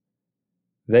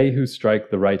They who strike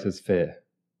the writer's fear,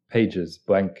 pages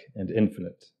blank and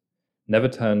infinite, never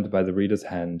turned by the reader's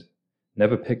hand,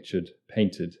 never pictured,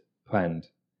 painted, planned,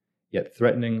 yet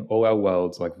threatening all our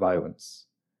worlds like violence,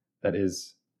 that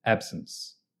is,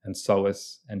 absence and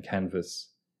solace and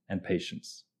canvas and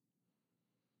patience.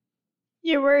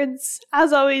 Your words,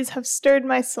 as always, have stirred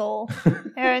my soul.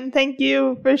 Aaron, thank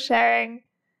you for sharing.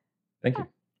 Thank you.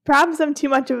 Perhaps I'm too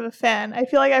much of a fan. I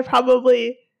feel like I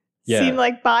probably seem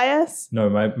like biased. No,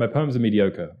 my poems are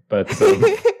mediocre. But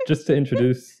just to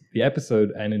introduce the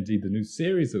episode and indeed the new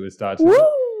series that we're starting,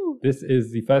 this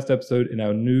is the first episode in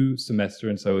our new semester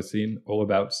in Solacene, all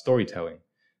about storytelling.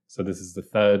 So this is the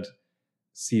third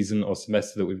season or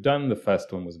semester that we've done. The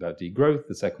first one was about degrowth,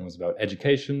 the second was about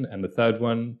education, and the third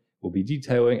one will be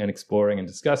detailing and exploring and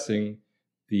discussing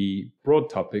the broad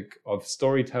topic of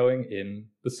storytelling in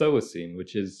the Solacene,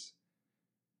 which is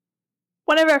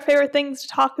one of our favorite things to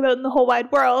talk about in the whole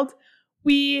wide world.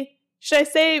 We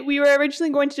were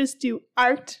originally going to just do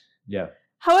art. Yeah.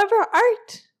 However,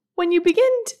 art, when you begin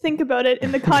to think about it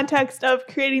in the context of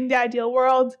creating the ideal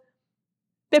world,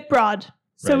 bit broad.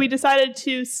 So we decided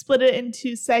to split it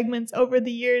into segments over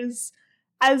the years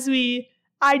as we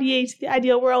ideate the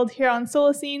ideal world here on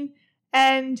Solacene.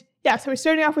 And yeah, so we're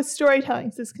starting off with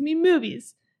storytelling. So this can be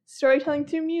movies, storytelling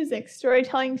through music,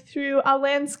 storytelling through a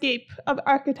landscape of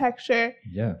architecture,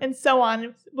 and so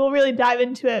on. We'll really dive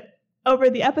into it over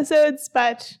the episodes,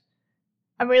 but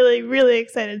I'm really, really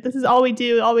excited. This is all we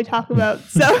do, all we talk about.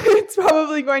 So it's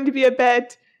probably going to be a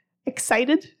bit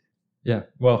excited. Yeah.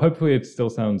 Well, hopefully it still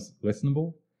sounds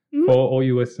listenable. Mm-hmm. For all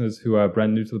you listeners who are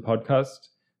brand new to the podcast,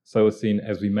 Solacene,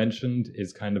 as we mentioned,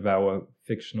 is kind of our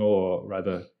fictional or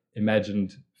rather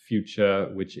imagined future,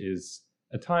 which is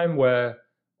a time where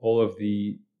all of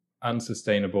the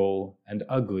unsustainable and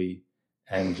ugly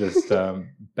and just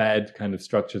bad kind of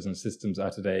structures and systems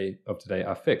of today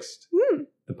are fixed. Mm.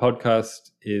 The podcast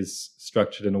is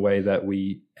structured in a way that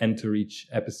we enter each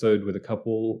episode with a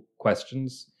couple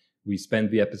questions. We spend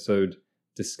the episode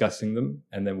discussing them,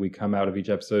 and then we come out of each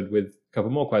episode with a couple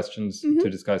more questions to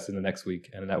discuss in the next week,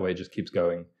 and in that way it just keeps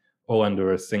going, all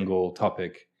under a single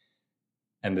topic.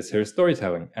 And this here is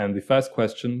storytelling. And the first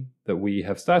question that we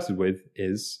have started with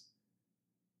is,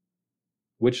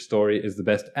 which story is the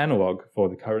best analog for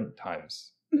the current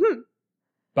times? Mm-hmm.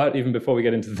 But even before we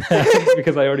get into that,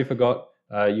 because I already forgot,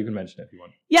 you can mention it if you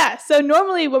want. Yeah, so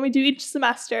normally when we do each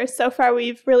semester, so far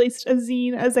we've released a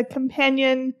zine as a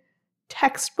companion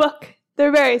textbook.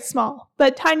 They're very small,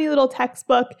 but tiny little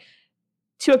textbook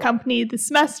to accompany the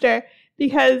semester,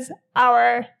 because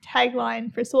our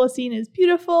tagline for Solacene is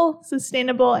beautiful,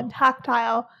 sustainable, and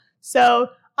tactile. So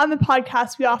on the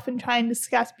podcast, we often try and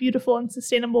discuss beautiful and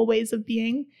sustainable ways of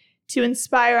being to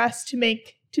inspire us to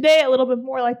make today a little bit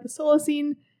more like the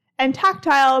Solacene. And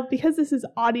tactile, because this is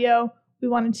audio, we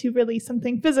wanted to release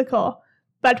something physical.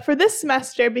 But for this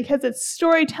semester, because it's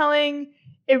storytelling,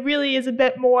 it really is a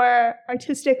bit more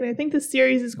artistic, and I think the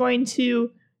series is going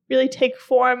to really take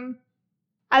form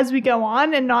as we go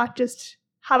on and not just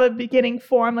have a beginning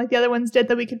form like the other ones did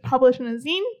that we could publish in a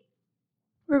zine.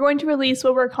 We're going to release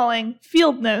what we're calling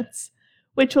field notes,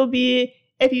 which will be,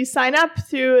 if you sign up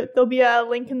through, there'll be a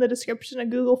link in the description, a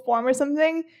Google form or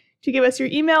something, to give us your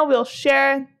email. We'll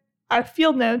share our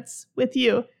field notes with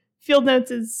you. Field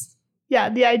notes is, the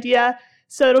idea.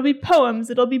 So it'll be poems,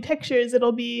 it'll be pictures,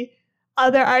 it'll be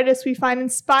other artists we find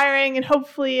inspiring, and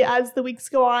hopefully as the weeks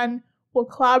go on, we'll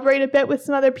collaborate a bit with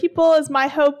some other people, is my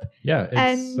hope. Yeah,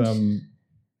 it's,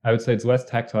 I would say it's less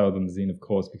tactile than the zine, of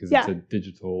course, because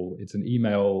it's an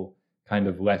email kind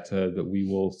of letter that we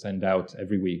will send out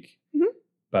every week. Mm-hmm.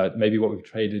 But maybe what we've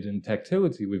traded in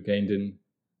tactility, we've gained in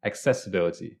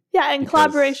accessibility. Yeah, and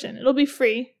collaboration. It'll be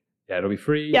free. Yeah, it'll be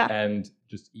free and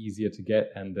just easier to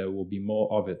get, and there will be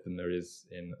more of it than there is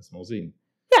in a small zine.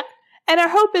 Yeah, and our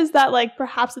hope is that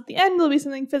perhaps at the end there'll be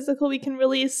something physical we can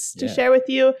release to share with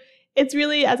you. It's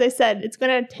really, as I said, it's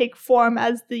going to take form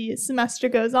as the semester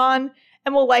goes on,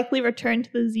 and we'll likely return to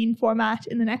the zine format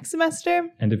in the next semester.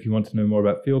 And if you want to know more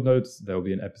about field notes, there will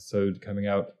be an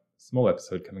small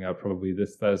episode coming out probably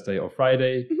this Thursday or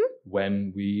Friday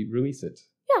when we release it.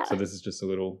 Yeah. So this is just a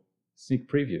little sneak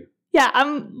preview. Yeah,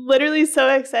 I'm literally so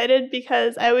excited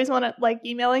because I always want to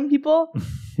emailing people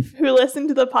who listen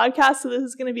to the podcast. So this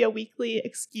is going to be a weekly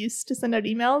excuse to send out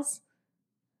emails.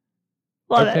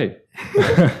 Love it.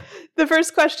 The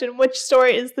first question, which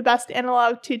story is the best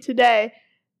analog to today?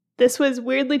 This was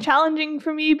weirdly challenging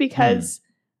for me because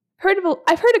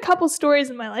I've heard a couple stories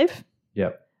in my life.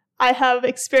 Yeah. I have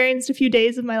experienced a few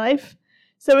days of my life.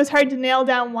 So it was hard to nail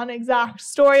down one exact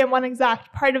story and one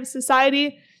exact part of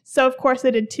society. So of course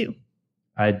I did two.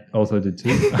 I also did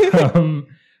two.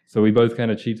 So we both kind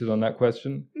of cheated on that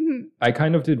question. Mm-hmm. I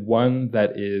kind of did one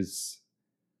that is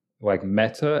like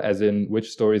meta, as in which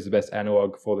story is the best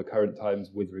analog for the current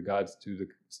times with regards to the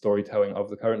storytelling of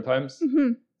the current times.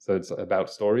 Mm-hmm. So it's about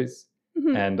stories.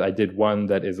 Mm-hmm. And I did one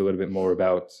that is a little bit more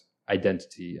about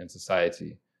identity and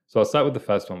society. So I'll start with the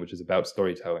first one, which is about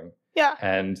storytelling. Yeah.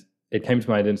 And it came to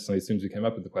mind instantly as soon as we came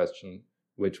up with the question,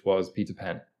 which was Peter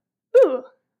Pan. Ooh.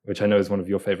 Which I know is one of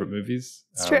your favorite movies.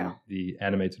 It's true. The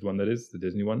animated one, that is, the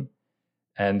Disney one.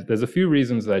 And there's a few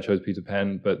reasons that I chose Peter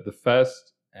Pan, but the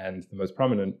first and the most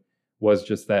prominent was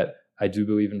just that I do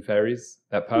believe in fairies,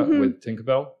 that part with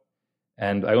Tinkerbell.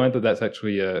 And I learned that that's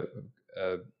actually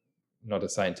not a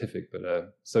scientific, but a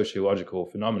sociological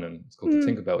phenomenon. It's called the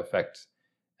Tinkerbell effect.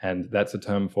 And that's a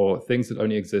term for things that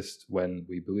only exist when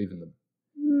we believe in them.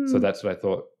 So that's what I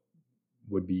thought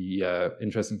would be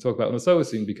interesting to talk about on the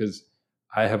Solacene, because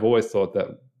I have always thought that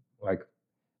like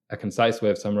a concise way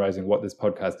of summarizing what this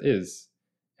podcast is,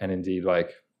 and indeed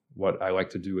like what I like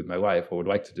to do with my life or would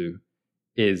like to do,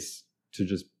 is to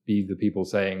just be the people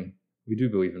saying, we do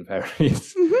believe in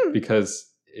fairies,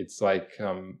 because it's like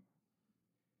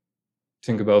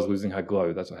Tinkerbell's losing her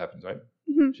glow. That's what happens, right?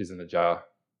 She's in the jar.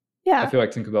 Yeah. I feel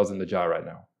like Tinkerbell's in the jar right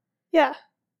now. Yeah.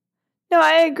 No,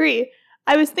 I agree.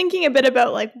 I was thinking a bit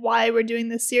about like why we're doing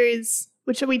this series,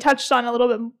 which we touched on a little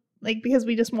bit, like because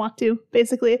we just want to,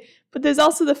 basically. But there's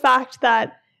also the fact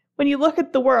that when you look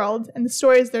at the world and the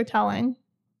stories they're telling,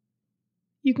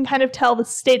 you can kind of tell the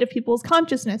state of people's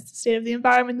consciousness, the state of the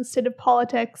environment, the state of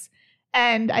politics.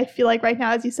 And I feel like right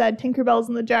now, as you said, Tinkerbell's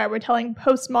in the jar. We're telling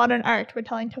postmodern art. We're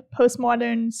telling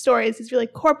postmodern stories, these really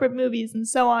corporate movies and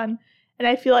so on. And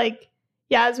I feel like,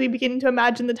 yeah, as we begin to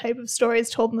imagine the type of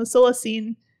stories told in the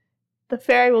Solacene, the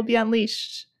fairy will be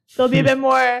unleashed. There'll be a bit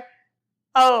more,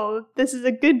 oh, this is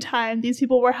a good time. These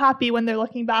people were happy when they're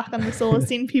looking back on the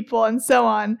Solacene people and so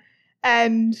on.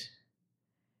 And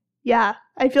yeah,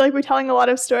 I feel like we're telling a lot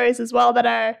of stories as well that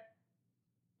are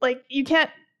like, you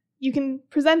can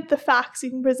present the facts, you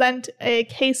can present a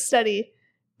case study,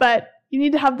 but you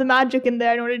need to have the magic in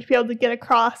there in order to be able to get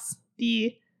across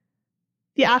the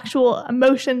actual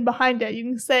emotion behind it. You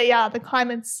can say, yeah, the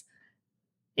climate's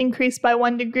increased by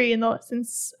 1 degree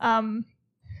since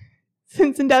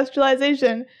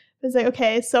industrialization. It's like,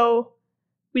 okay, so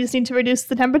we just need to reduce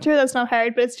the temperature. That's not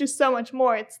hard, but it's just so much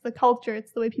more. It's the culture.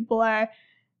 It's the way people are.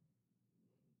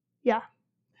 Yeah.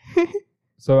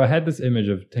 So I had this image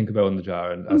of Tinkerbell in the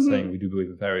jar and us saying we do believe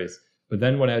in fairies. But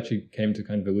then when I actually came to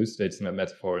kind of elucidating that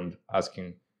metaphor and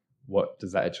asking, what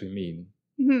does that actually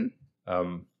mean?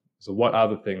 So what are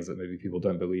the things that maybe people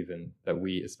don't believe in that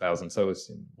we espouse in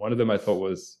Solacene? One of them I thought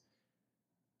was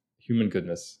human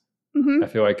goodness. I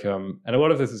feel like, and a lot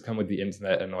of this has come with the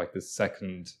internet and like this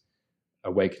second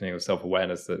awakening of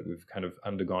self-awareness that we've kind of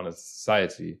undergone as a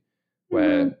society,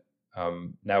 where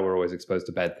now we're always exposed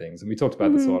to bad things. And we talked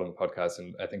about this a lot on the podcast,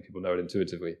 and I think people know it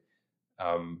intuitively.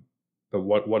 But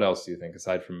what else do you think,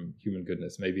 aside from human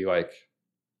goodness? Maybe like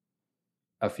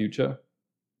a future?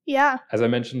 Yeah. As I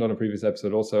mentioned on a previous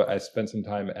episode, also, I spent some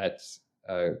time at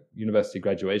university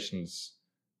graduations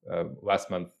last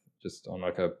month, just on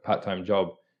like a part-time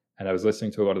job. And I was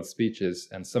listening to a lot of the speeches,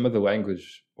 and some of the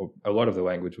language, or a lot of the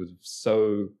language, was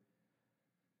so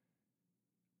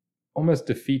almost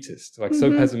defeatist, like so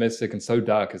pessimistic and so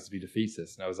dark as to be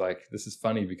defeatist. And I was like, this is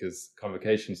funny, because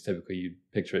convocations, typically you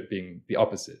picture it being the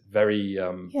opposite, very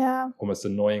almost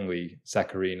annoyingly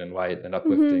saccharine and light and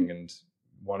uplifting and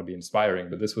want to be inspiring.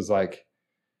 But this was like,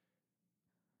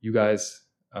 you guys,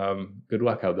 good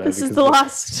luck out there. This is the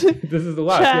last. This is the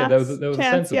last. Yeah, there was a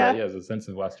sense of that. Yeah, there was a sense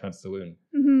of last chance saloon.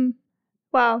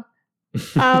 Wow.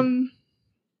 How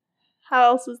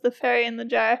else is the fairy in the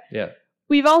jar? Yeah.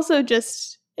 We've also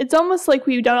just, it's almost like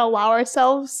we don't allow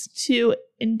ourselves to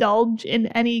indulge in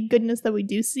any goodness that we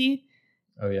do see.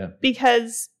 Oh, yeah.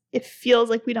 Because it feels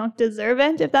like we don't deserve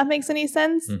it, if that makes any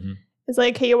sense. It's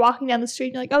like, okay, you're walking down the street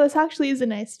and you're like, oh, this actually is a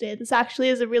nice day. This actually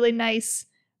is a really nice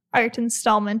art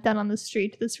installment done on the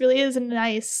street. This really is a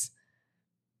nice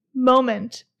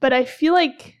moment. But I feel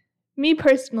like, me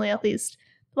personally at least,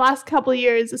 the last couple of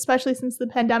years, especially since the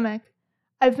pandemic,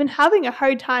 I've been having a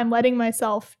hard time letting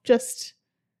myself just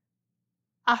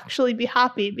actually be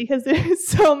happy, because there's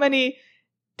so many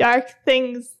dark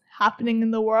things happening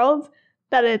in the world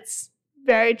that it's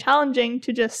very challenging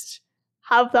to just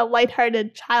have that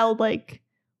lighthearted, childlike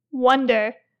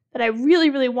wonder that I really,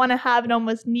 really want to have and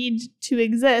almost need to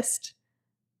exist.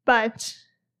 But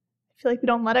I feel like we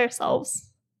don't let ourselves,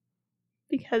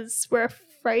 because we're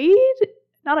afraid.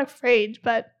 Not afraid,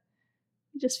 but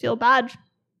we just feel bad.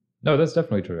 No, that's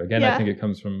definitely true. Again, I think it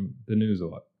comes from the news a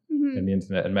lot and the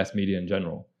internet and mass media in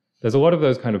general. there's a lot of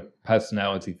those kind of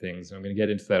personality things. And I'm going to get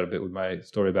into that a bit with my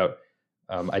story about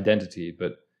identity.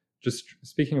 But just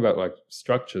speaking about like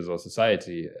structures or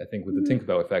society, I think with the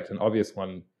Tinkerbell effect, an obvious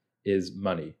one is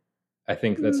money. I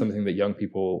think that's something that young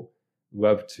people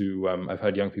love to, I've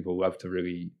heard young people love to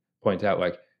really point out,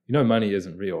 like, money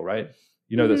isn't real, right?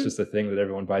 That's just a thing that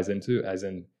everyone buys into, as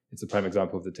in it's a prime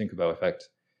example of the Tinkerbell effect.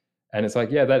 And it's like,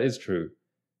 yeah, that is true.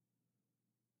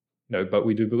 No, but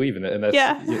we do believe in it, and that's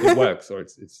it works, or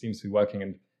it seems to be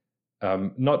working.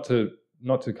 And not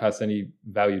to cast any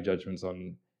value judgments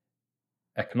on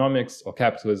economics or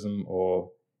capitalism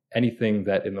or anything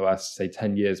that in the last, say,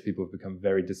 10 years people have become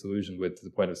very disillusioned with, to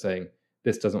the point of saying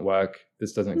this doesn't work,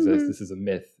 this doesn't exist, this is a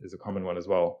myth, is a common one as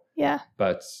well. Yeah.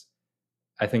 But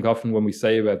I think often when we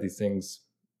say about these things,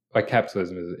 like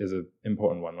capitalism is an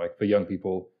important one. Like for young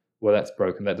people, well, that's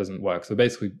broken, that doesn't work. So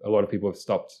basically, a lot of people have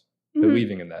stopped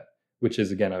believing in that. Which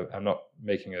is, again, I'm not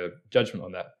making a judgment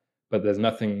on that, but there's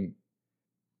nothing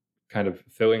kind of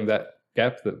filling that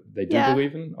gap that they do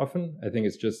believe in often. I think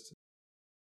it's just,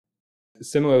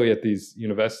 similarly at these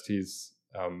universities,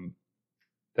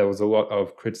 there was a lot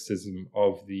of criticism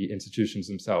of the institutions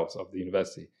themselves, of the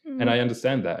university. And I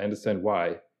understand that. I understand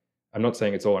why. I'm not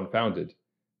saying it's all unfounded,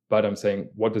 but I'm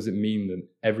saying, what does it mean that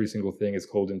every single thing is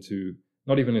called into,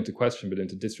 not even into question, but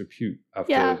into disrepute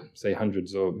after, say,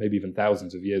 hundreds or maybe even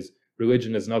thousands of years?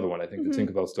 Religion is another one. I think the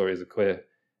Tinkerbell story is a clear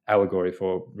allegory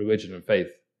for religion and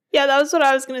faith. Yeah, that was what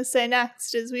I was going to say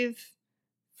next, is we've,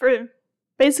 for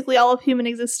basically all of human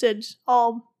existed,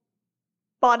 all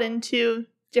bought into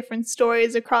different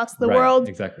stories across the world.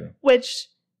 Exactly. Which,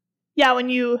 when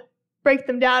you break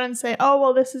them down and say, oh,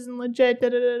 well, this isn't legit,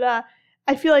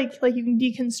 I feel like you can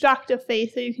deconstruct a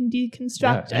faith, or you can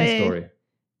deconstruct any story.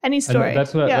 Any story. And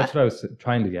that's what I was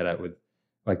trying to get at with,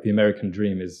 like, the American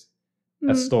dream is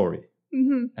a story.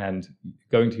 And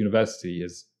going to university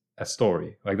is a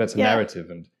story. Like, that's a narrative.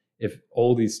 And if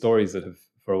all these stories that have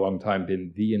for a long time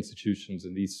been the institutions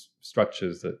and these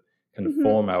structures that kind of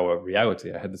form our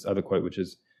reality. I had this other quote, which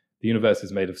is, the universe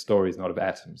is made of stories, not of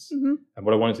atoms. And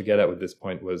what I wanted to get at with this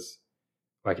point was,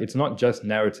 like, it's not just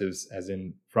narratives as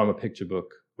in from a picture book,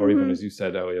 or even, as you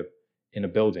said earlier, in a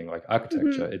building, like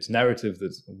architecture. It's narrative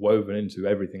that's woven into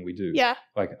everything we do. Yeah.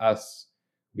 Like us,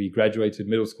 we graduated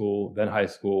middle school, then high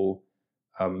school,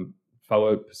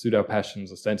 pursued our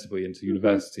passions ostensibly into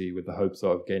university with the hopes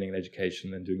of gaining an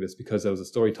education and doing this because there was a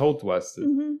story told to us that,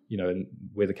 and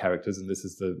we're the characters and this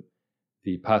is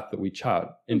the path that we chart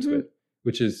into it,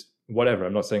 which is whatever.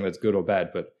 I'm not saying that's good or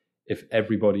bad, but if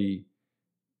everybody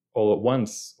all at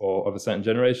once or of a certain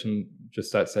generation just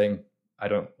starts saying, I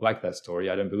don't like that story,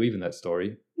 I don't believe in that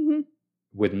story,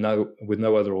 with no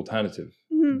other alternative,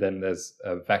 then there's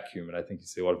a vacuum, and I think you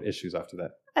see a lot of issues after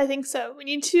that. I think so. We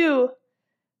need to,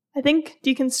 I think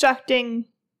deconstructing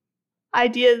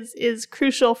ideas is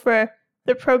crucial for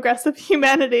the progress of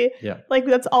humanity. Yeah. Like,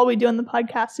 that's all we do on the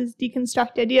podcast is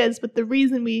deconstruct ideas, but the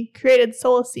reason we created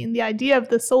Solacene, the idea of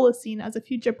the Solacene as a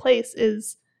future place,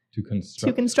 is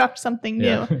to construct something new.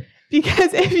 Yeah.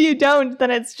 Because if you don't,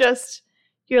 then it's just,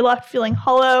 you're left feeling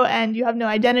hollow and you have no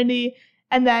identity.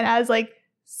 And then as like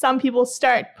some people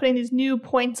start putting these new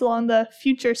points along the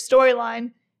future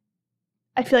storyline,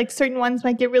 I feel like certain ones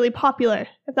might get really popular,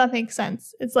 if that makes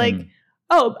sense. It's like,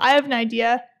 oh, I have an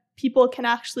idea. People can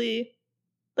actually,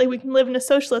 like, we can live in a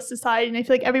socialist society. And I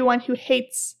feel like everyone who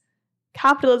hates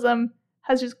capitalism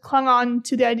has just clung on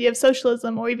to the idea of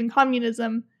socialism or even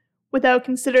communism without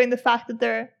considering the fact that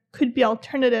there could be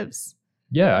alternatives.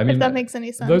 Yeah, I mean, if that makes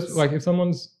any sense. Those, like, if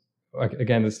someone's, like,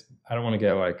 again, this, I don't want to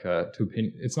get like too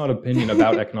opinion. It's not opinion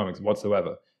about economics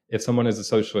whatsoever. If someone is a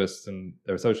socialist, then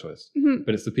they're a socialist.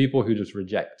 But it's the people who just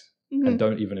reject and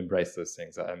don't even embrace those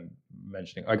things that I'm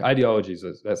mentioning. Like ideologies,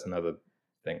 that's another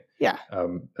thing. Yeah.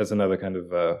 That's another kind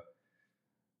of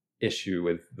issue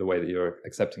with the way that you're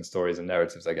accepting stories and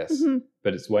narratives, I guess.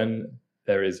 But it's when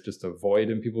there is just a void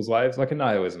in people's lives, like a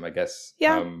nihilism, I guess.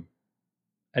 Yeah.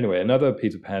 Anyway, another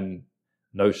Peter Pan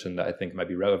notion that I think might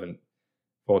be relevant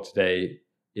for today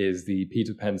is the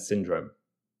Peter Pan syndrome,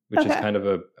 which is kind of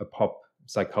a pop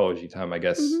psychology term, I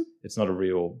guess. It's not a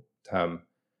real term,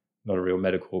 not a real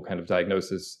medical kind of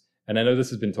diagnosis. And I know this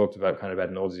has been talked about kind of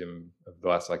ad nauseum over the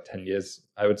last like 10 years,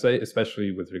 I would say,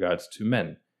 especially with regards to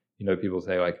men. You know, people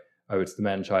say like, oh, it's the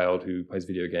man-child who plays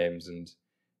video games and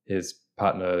his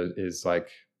partner is like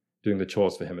doing the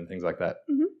chores for him and things like that.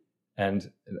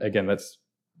 And again, that's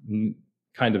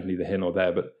kind of neither here nor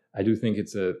there, but I do think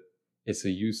it's a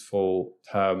useful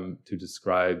term to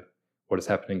describe what is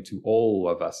happening to all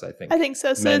of us, I think. I think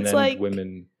so. So men it's and like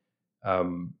women,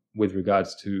 with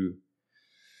regards to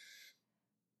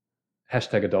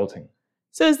 #adulting.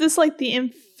 So is this like the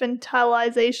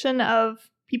infantilization of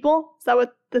people? Is that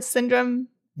what the syndrome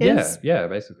is? Yeah,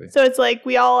 basically. So it's like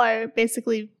we all are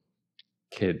basically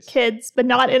kids, but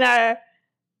not in our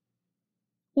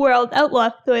world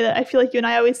outlook, the way that I feel like you and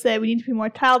I always say we need to be more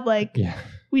childlike. Yeah.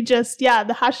 We just, the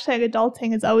hashtag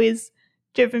adulting has always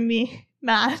driven me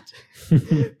mad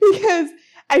because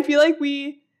I feel like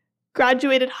we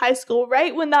graduated high school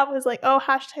right when that was like, oh,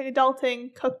 hashtag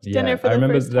adulting, cooked dinner for the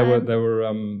first time. I remember there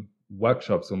were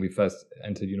workshops when we first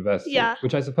entered university,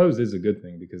 which I suppose is a good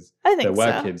thing because there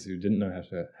were kids who didn't know how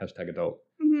to hashtag adult.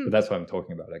 Mm-hmm. But that's what I'm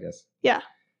talking about, I guess. Yeah.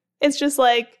 It's just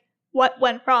like what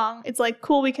went wrong. It's like,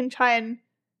 cool, we can try and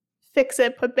fix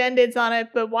it, put Band-Aids on it,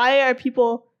 but why are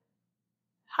people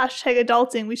hashtag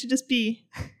adulting? We should just be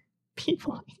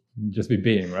people. Just be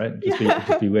being, right?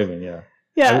 Just be living, yeah.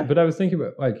 Yeah. But I was thinking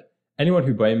about, like, anyone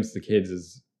who blames the kids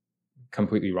is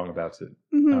completely wrong about it.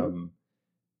 Mm-hmm.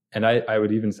 And I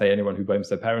would even say anyone who blames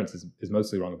their parents is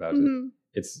mostly wrong about it.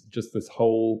 It's just this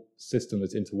whole system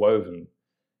that's interwoven.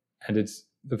 And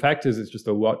the fact is, it's just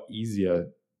a lot easier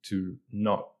to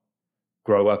not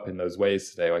grow up in those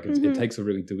ways today. Like it takes a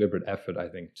really deliberate effort, I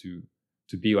think, to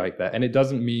be like that. And it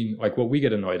doesn't mean, like, what we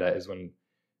get annoyed at is when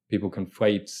people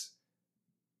conflate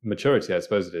maturity, I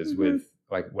suppose it is, with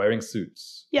like wearing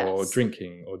suits or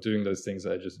drinking or doing those things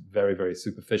that are just very, very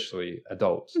superficially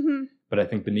adult. But I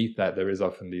think beneath that there is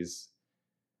often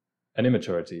an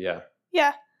immaturity.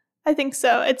 Yeah, I think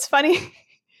so. It's funny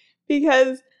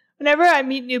because whenever I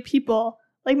meet new people,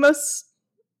 like I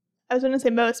was going to say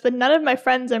most, but none of my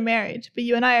friends are married, but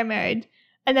you and I are married.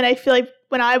 And then I feel like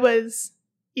when I was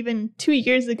even 2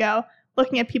 years ago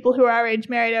looking at people who are our age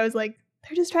married, I was like,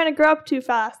 they're just trying to grow up too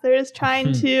fast. They're just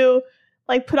trying to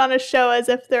like put on a show as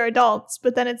if they're adults.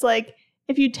 But then it's like,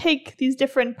 if you take these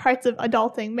different parts of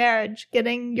adulting, marriage,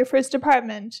 getting your first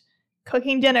apartment,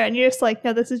 cooking dinner, and you're just like,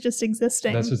 no, this is just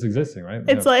existing. That's just existing, right?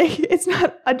 It's like, it's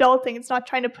not adulting. It's not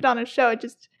trying to put on a show. It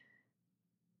just,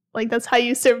 like, that's how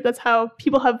you serve. That's how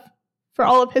people have, for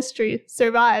all of history,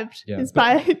 survived,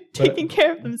 by taking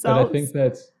care of themselves. But I think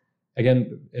that,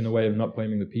 again, in a way of not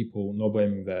blaming the people, nor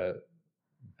blaming their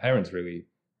parents, really,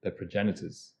 their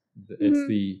progenitors.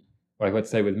 It's like, let's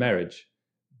say with marriage,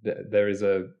 there is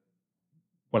a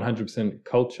 100%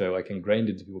 culture like ingrained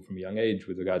into people from a young age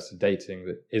with regards to dating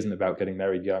that isn't about getting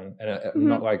married young. And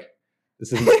not like,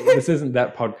 this isn't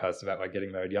that podcast about like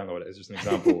getting married young or whatever. It's just an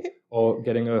example. Or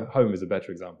getting a home is a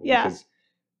better example. Yeah. Because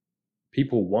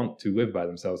people want to live by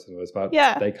themselves for the most part.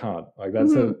 Yeah. They can't. Like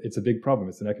that's it's a big problem.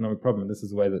 It's an economic problem. This is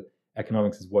the way that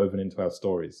economics is woven into our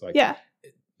stories. Like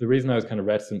the reason I was kind of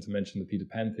reticent to mention the Peter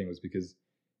Pan thing was because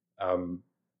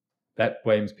that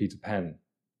blames Peter Pan.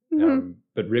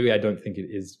 But really, I don't think it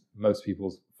is most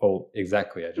people's fault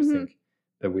exactly. I just think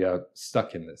that we are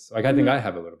stuck in this. Like, I think I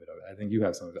have a little bit of it. I think you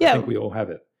have some of it. I think we all have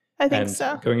it. I think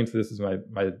so. Going into this is my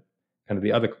kind of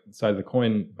the other side of the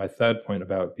coin. My third point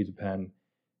about Peter Pan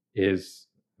is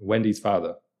Wendy's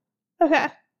father. Okay.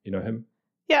 You know him?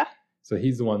 Yeah. So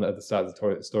he's the one that at the start of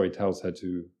the story tells her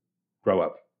to grow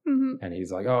up. And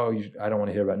he's like, oh, I don't want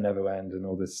to hear about Neverland and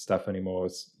all this stuff anymore.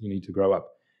 You need to grow up.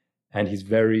 And he's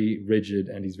very rigid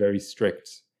and he's very strict.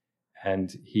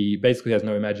 And he basically has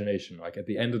no imagination. Like at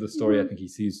the end of the story, I think he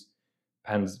sees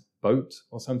Pan's boat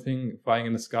or something flying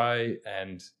in the sky.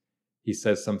 And he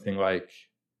says something like,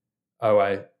 oh,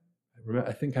 I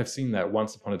think I've seen that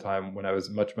once upon a time when I was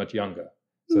much, much younger.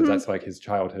 So that's like his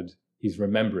childhood. He's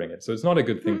remembering it. So it's not a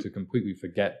good thing to completely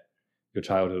forget your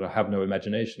childhood or have no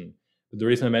imagination. But the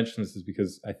reason I mention this is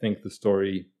because I think the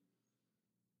story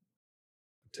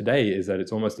today is that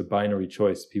it's almost a binary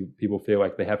choice. People feel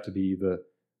like they have to be the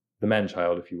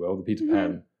man-child, if you will, the Peter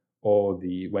Pan, or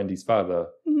the Wendy's father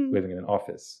living in an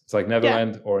office. It's like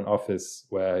Neverland or an office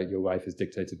where your life is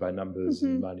dictated by numbers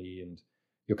and money and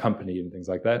your company and things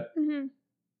like that.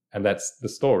 And that's the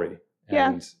story.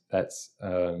 And that's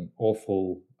an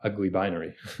awful, ugly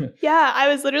binary. Yeah, I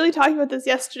was literally talking about this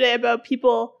yesterday about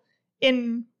people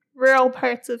in rural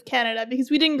parts of Canada,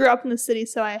 because we didn't grow up in the city,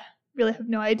 so I really have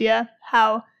no idea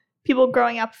how people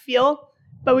growing up feel.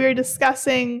 But we were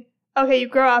discussing, okay, you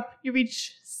grow up, you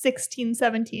reach 16,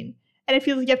 17, and it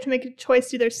feels like you have to make a choice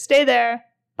to either stay there,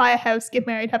 buy a house, get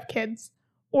married, have kids,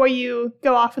 or you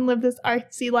go off and live this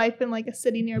artsy life in like a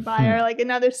city nearby or like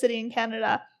another city in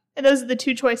Canada. And those are the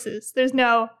two choices. There's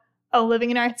no,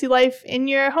 living an artsy life in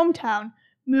your hometown,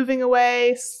 moving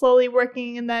away, slowly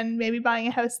working, and then maybe buying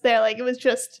a house there. Like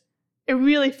it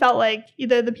really felt like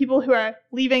either the people who are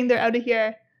leaving, they're out of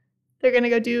here, they're going to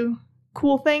go do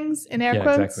cool things, in air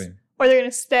quotes, or they're going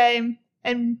to stay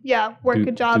and, work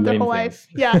a job their whole life.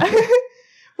 Yeah.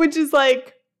 Which is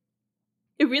like,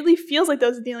 it really feels like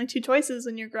those are the only two choices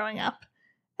when you're growing up.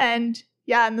 And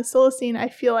yeah, in the Solacene, I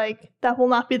feel like that will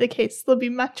not be the case. There'll be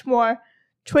much more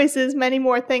choices, many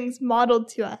more things modeled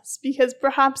to us, because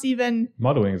perhaps even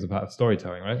modeling is a part of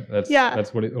storytelling, right? Yeah.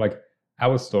 That's what it, like,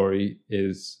 our story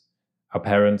is our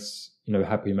parents,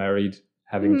 happily married,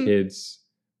 having kids,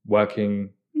 working,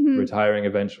 retiring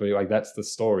eventually. Like, that's the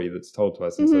story that's told to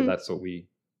us. And so that's what we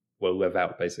will live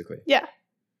out, basically. Yeah.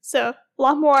 So a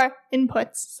lot more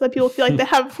inputs so that people feel like they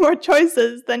have more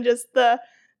choices than just the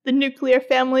nuclear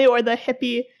family or the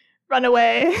hippie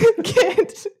runaway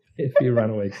kid. Hippie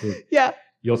runaway kid. Yeah.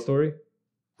 Your story?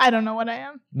 I don't know what I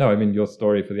am. No, I mean your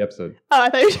story for the episode. Oh, I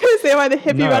thought you were trying to say am I the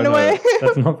hippie runaway? No,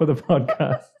 that's not for the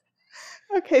podcast.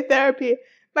 Okay, therapy.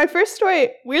 My first story,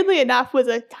 weirdly enough, was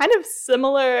a kind of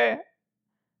similar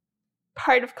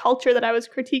part of culture that I was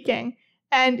critiquing.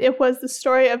 And it was the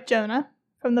story of Jonah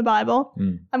from the Bible.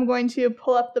 I'm going to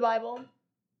pull up the Bible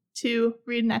to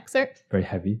read an excerpt. Very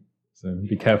heavy, so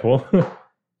be careful.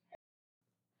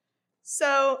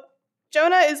 So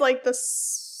Jonah is like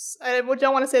I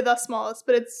don't want to say the smallest,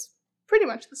 but it's pretty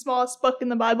much the smallest book in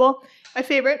the Bible. My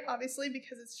favorite, obviously,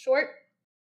 because it's short.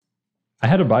 I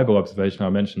had a Bible observation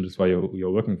I'll mention just while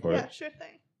you're looking for it. Yeah, sure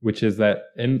thing. Which is that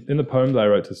in the poem that I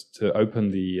wrote to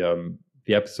open the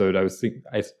episode,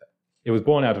 it was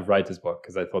born out of writer's block,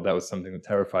 because I thought that was something that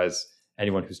terrifies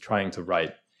anyone who's trying to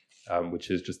write,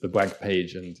 which is just the blank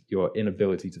page and your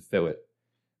inability to fill it.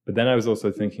 But then I was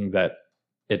also thinking that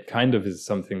it kind of is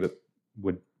something that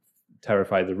would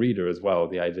terrify the reader as well,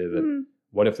 the idea that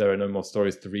what if there are no more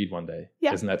stories to read one day?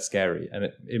 Yeah. Isn't that scary? And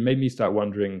it made me start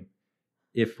wondering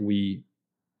if we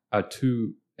are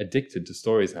too addicted to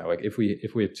stories now. Like if we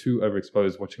are too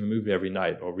overexposed watching a movie every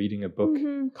night or reading a book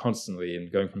constantly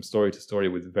and going from story to story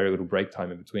with very little break time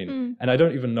in between. And I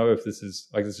don't even know if this is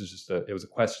just it was a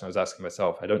question I was asking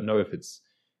myself. I don't know if it's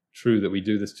true that we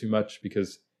do this too much,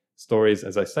 because stories,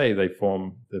 as I say, they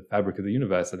form the fabric of the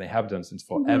universe, and they have done since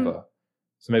forever.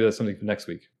 So maybe that's something for next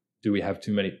week. Do we have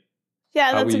too many?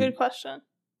 Yeah, that's a good question.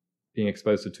 Being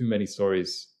exposed to too many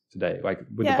stories today. Like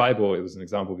with the Bible, it was an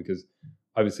example because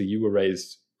obviously you were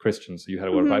raised Christian, so you had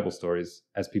a lot of Bible stories,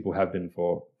 as people have been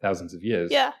for thousands of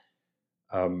years. Yeah.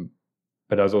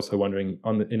 But I was also wondering,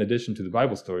 in addition to the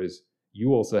Bible stories,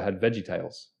 you also had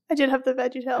VeggieTales. I did have the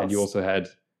VeggieTales. And you also had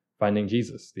Finding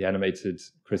Jesus, the animated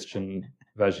Christian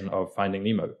version of Finding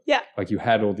Nemo. Yeah. Like you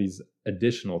had all these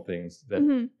additional things that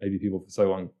maybe people for so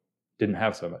long didn't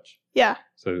have so much. Yeah.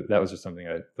 So that was just something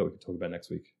I thought we could talk about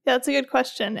next week. Yeah, that's a good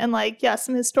question. And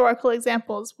some historical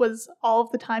examples. Was all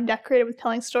of the time decorated with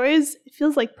telling stories? It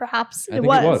feels like perhaps I think it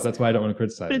was. That's why I don't want to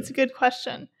criticize it. But it's a good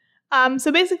question.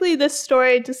 So basically this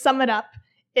story, to sum it up,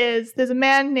 is there's a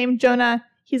man named Jonah.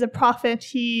 He's a prophet.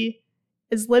 He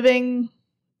is living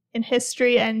in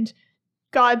history, and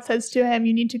God says to him,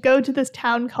 you need to go to this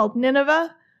town called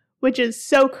Nineveh, which is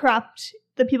so corrupt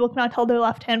that people cannot tell their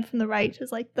left hand from the right,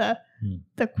 is like the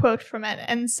quote from it.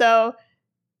 And so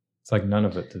it's like none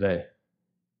of it today.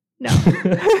 No.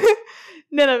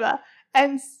 Nineveh.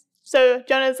 And so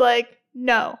Jonah's like,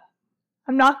 no,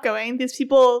 I'm not going. These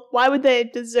people, why would they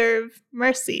deserve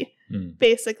mercy,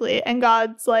 basically? And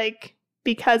God's like,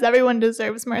 because everyone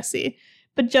deserves mercy.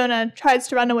 But Jonah tries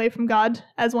to run away from God,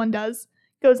 as one does,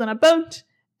 goes on a boat,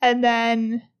 and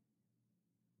then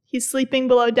he's sleeping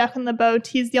below deck on the boat.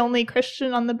 He's the only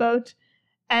Christian on the boat,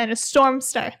 and a storm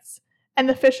starts. And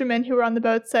the fishermen who were on the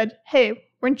boat said, hey,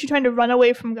 weren't you trying to run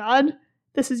away from God?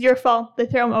 This is your fault. They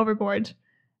throw him overboard.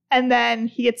 And then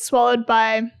he gets swallowed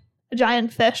by a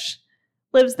giant fish,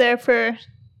 lives there for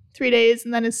 3 days,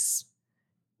 and then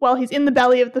while he's in the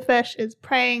belly of the fish, is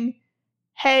praying,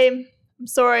 hey, I'm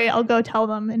sorry, I'll go tell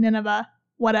them in Nineveh,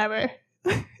 whatever.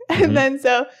 And then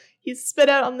so he's spit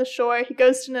out on the shore. He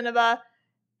goes to Nineveh,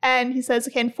 and he says,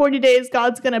 okay, in 40 days,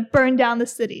 God's going to burn down the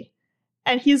city.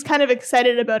 And he's kind of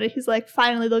excited about it. He's like,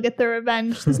 finally, they'll get their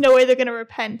revenge. There's no way they're going to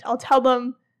repent. I'll tell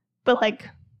them, but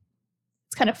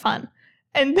it's kind of fun.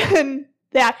 And then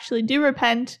they actually do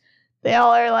repent. They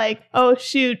all are like, oh,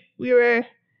 shoot, we were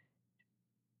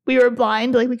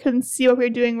blind. We couldn't see what we were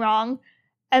doing wrong.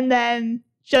 And then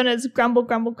Jonah's grumble,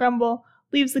 grumble, grumble,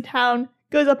 leaves the town,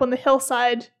 goes up on the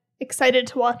hillside, excited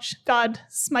to watch God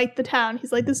smite the town.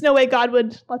 He's like, there's no way God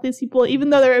would let these people, even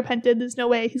though they repented, there's no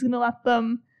way he's going to let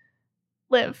them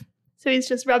live. So he's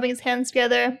just rubbing his hands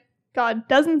together. God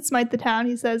doesn't smite the town.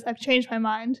 He says, I've changed my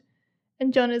mind.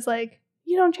 And Jonah's like,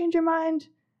 you don't change your mind.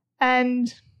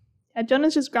 And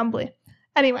Jonah's just grumbly.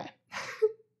 Anyway,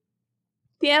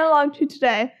 the analog to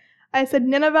today, I said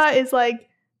Nineveh is like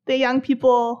the young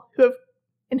people who have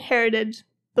inherited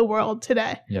the world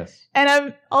today. Yes.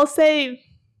 And I'll say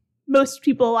most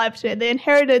people alive today, they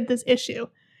inherited this issue.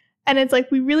 And it's like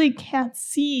we really can't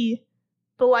see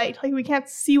the light. Like, we can't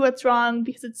see what's wrong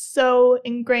because it's so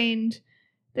ingrained.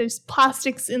 There's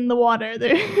plastics in the water.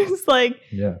 There's like,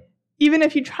 even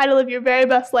if you try to live your very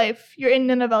best life, you're in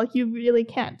Nineveh, like, you really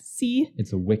can't see.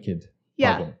 It's a wicked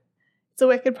Yeah, problem. it's a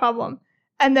wicked problem.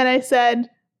 And then I said,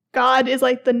 God is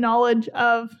like the knowledge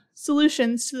of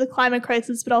solutions to the climate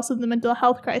crisis, but also the mental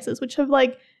health crisis, which have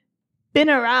like been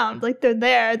around. Like, they're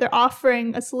there. They're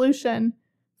offering a solution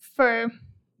for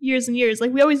years and years.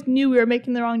 Like, we always knew we were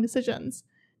making the wrong decisions.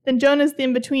 Then Jonah's the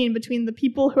in-between between the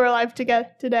people who are alive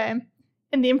today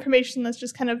and the information that's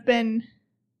just kind of been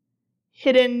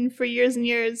hidden for years and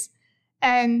years.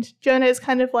 And Jonah is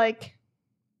kind of like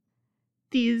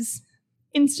these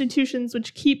institutions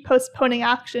which keep postponing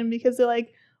action because they're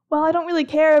like, well, I don't really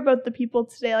care about the people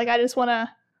today. Like, I just want to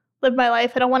live my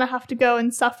life. I don't want to have to go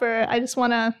and suffer. I just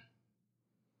want to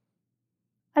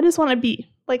be.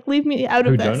 Like, leave me out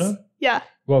of this. Jonah? Yeah.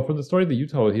 Well, from the story that you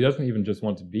told, he doesn't even just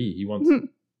want to be. He wants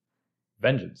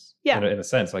vengeance. Yeah. In a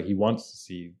sense. Like, he wants to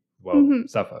see,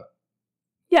 suffer.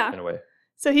 Yeah. In a way.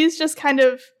 So he's just kind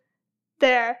of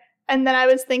there. And then I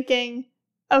was thinking,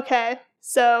 okay,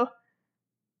 so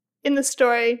in the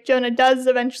story, Jonah does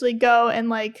eventually go and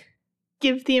like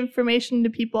give the information to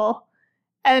people.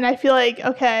 And I feel like,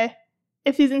 okay,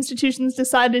 if these institutions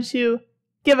decided to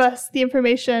give us the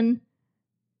information,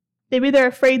 maybe they're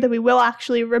afraid that we will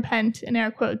actually repent, in air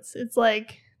quotes. It's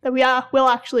like that we will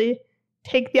actually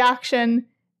take the action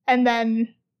and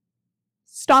then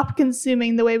stop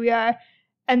consuming the way we are.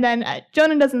 And then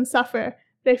Jonah doesn't suffer.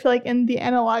 But I feel like in the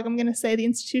analog, I'm going to say the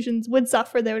institutions would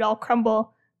suffer. They would all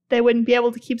crumble. They wouldn't be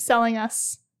able to keep selling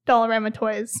us Dollarama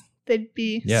toys. They'd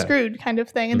be screwed, kind of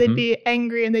thing. And they'd be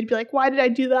angry and they'd be like, why did I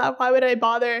do that? Why would I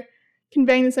bother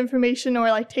conveying this information or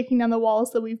like taking down the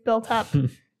walls that we've built up?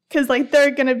 Because like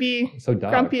they're going to be so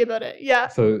grumpy about it. Yeah.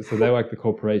 So they're like the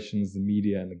corporations, the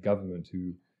media, and the government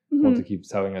who want to keep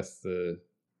selling us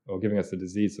or giving us the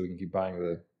disease so we can keep buying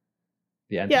the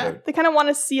antidote. Yeah, they kind of want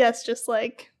to see us just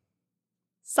like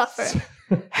suffer.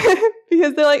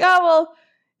 Because they're like, oh, well,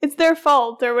 it's their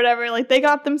fault or whatever. Like, they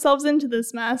got themselves into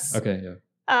this mess. Okay,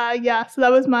 yeah. So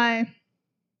that was my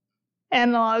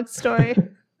analog story.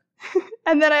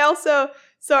 And then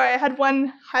I had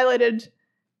one highlighted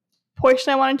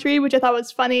portion I wanted to read, which I thought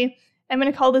was funny. I'm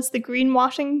going to call this the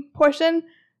greenwashing portion.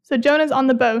 So Jonah's on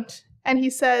the boat, and he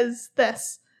says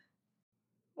this.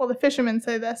 Well, the fishermen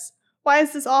say this. Why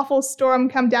has this awful storm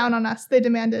come down on us? They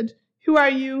demanded. Who are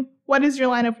you? What is your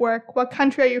line of work? What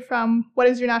country are you from? What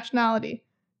is your nationality?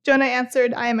 Jonah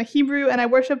answered, I am a Hebrew, and I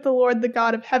worship the Lord, the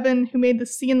God of heaven, who made the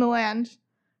sea and the land.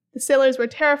 The sailors were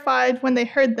terrified when they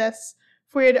heard this,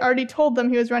 for he had already told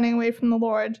them he was running away from the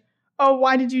Lord. Oh,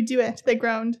 why did you do it? They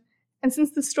groaned. And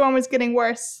since the storm was getting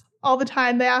worse, all the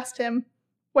time they asked him,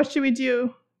 what should we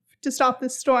do to stop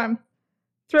this storm?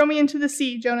 Throw me into the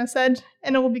sea, Jonah said,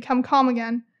 and it will become calm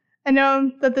again. I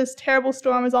know that this terrible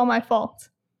storm is all my fault.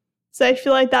 So I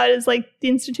feel like that is like the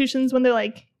institutions when they're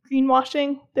like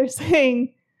greenwashing, they're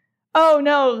saying, oh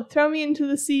no, throw me into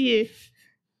the sea.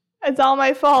 It's all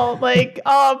my fault. Like,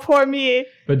 oh, poor me.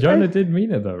 But Jonah did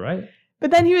mean it though, right?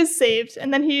 But then he was saved.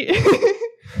 And then he...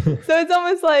 So it's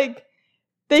almost like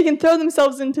they can throw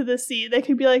themselves into the sea. They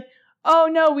could be like, oh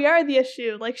no, we are the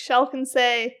issue. Like Shell can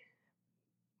say,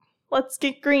 let's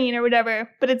get green or whatever.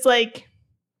 But it's like,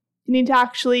 you need to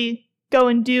actually go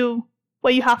and do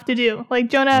what you have to do. Like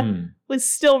Jonah was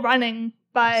still running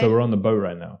by... So we're on the boat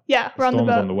right now. Yeah, we're on the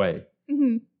boat. Storm's on the way.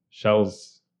 Mm-hmm.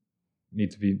 Shells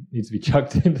needs to be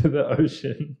chucked into the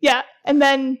ocean. Yeah, and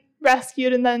then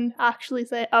rescued and then actually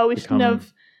say, oh, we shouldn't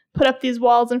have put up these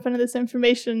walls in front of this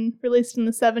information released in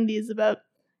the 70s about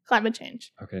climate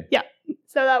change. Okay. Yeah,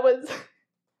 so that was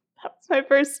my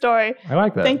first story. I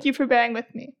like that. Thank you for bearing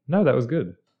with me. No, that was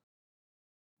good.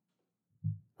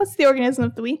 What's the organism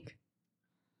of the week?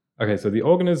 Okay, so the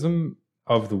organism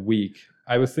of the week,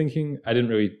 I was thinking, I didn't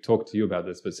really talk to you about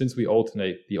this, but since we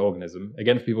alternate the organism,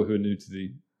 again, for people who are new to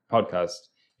the podcast,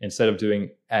 instead of doing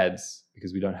ads,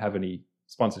 because we don't have any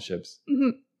sponsorships,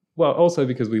 well, also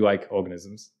because we like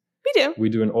organisms. We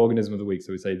do an organism of the week.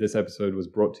 So we say this episode was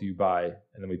brought to you by,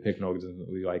 and then we pick an organism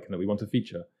that we like and that we want to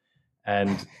feature.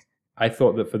 And I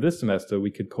thought that for this semester,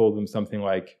 we could call them something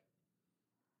like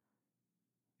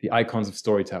the icons of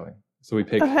storytelling. So we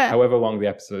pick however long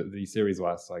the series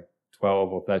lasts, like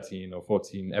 12 or 13 or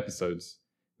 14 episodes.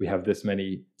 We have this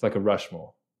many, it's like a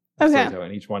Rushmore of storytelling,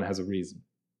 and each one has a reason.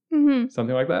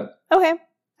 Something like that. Okay,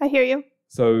 I hear you.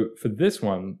 So for this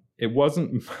one, it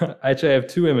wasn't, actually I have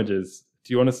two images.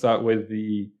 Do you want to start with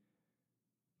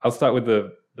I'll start with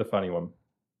the funny one.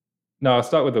 No, I'll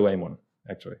start with the lame one,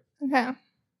 actually. Okay.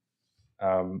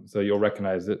 So you'll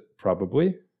recognize it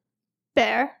probably.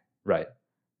 Bear. Right.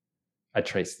 I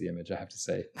traced the image, I have to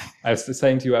say. I was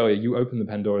saying to you earlier, you opened the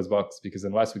Pandora's box because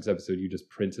in last week's episode, you just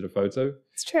printed a photo.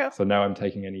 It's true. So now I'm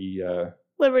taking any...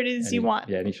 liberties you want.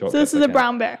 Yeah, any shortcuts. So this is a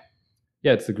brown bear.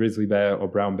 Yeah, it's a grizzly bear or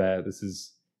brown bear.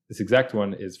 This exact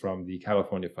one is from the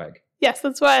California flag. Yes,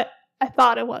 that's what I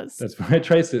thought it was. That's why I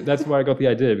traced it. That's why I got the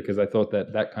idea, because I thought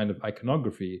that kind of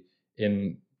iconography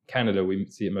in Canada, we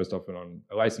see it most often on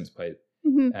a license plate.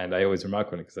 Mm-hmm. And I always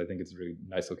remark on it because I think it's a really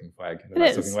nice looking flag and a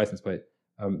nice looking license plate.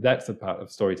 That's a part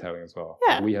of storytelling as well.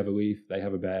 Yeah. We have a leaf, they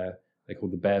have a bear. They call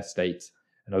the bear state.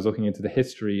 And I was looking into the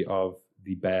history of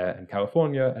the bear in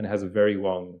California, and it has a very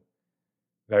long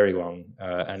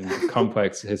and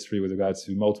complex history with regards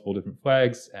to multiple different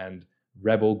flags and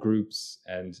rebel groups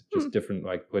and just different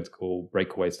like political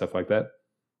breakaway stuff like that,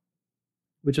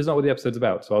 which is not what the episode's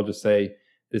about. So I'll just say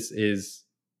this is,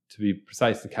 to be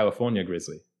precise, the California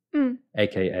grizzly,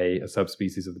 aka a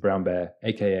subspecies of the brown bear,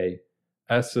 aka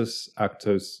Ursus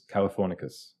arctos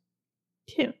californicus.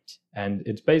 Cute. And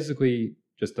it's basically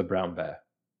just a brown bear,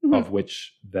 of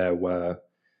which there were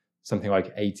something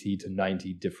like 80 to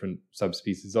 90 different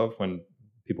subspecies of when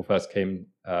people first came,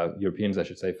 Europeans, I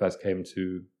should say, first came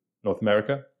to North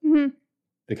America. Mm-hmm.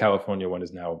 The California one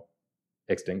is now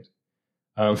extinct.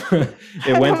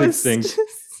 It went extinct.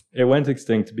 It went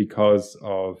extinct because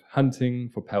of hunting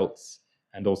for pelts,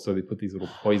 and also they put these little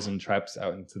poison traps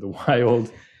out into the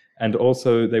wild, and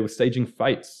also they were staging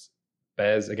fights,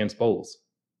 bears against bulls,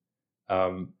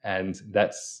 and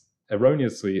that's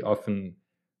erroneously often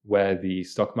where the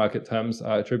stock market terms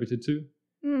are attributed to.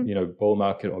 You know, bull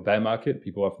market or bear market.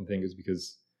 People often think is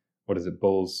because, what is it,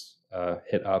 bulls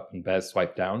hit up and bears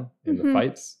swipe down in the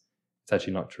fights. It's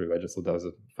actually not true. I just thought that was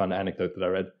a fun anecdote that I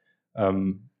read.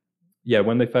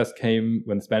 When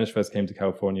the Spanish first came to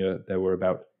California, there were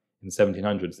about, in the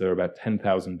 1700s, there were about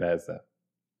 10,000 bears there.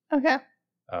 Okay.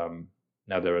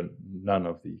 Now there are none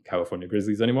of the California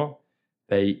grizzlies anymore.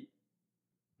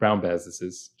 Brown bears, this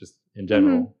is just in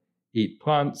general, eat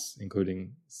plants,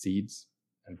 including seeds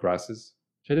and grasses,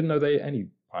 which I didn't know they ate any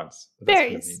plants. But that's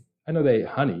Berries. kind of neat. I know they ate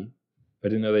honey, but I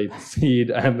didn't know they ate the seed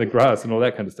and the grass and all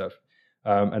that kind of stuff.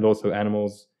 And also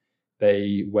animals,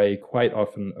 they weigh quite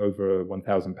often over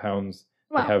 1,000 pounds.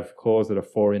 Wow. They have claws that are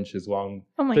 4 inches long.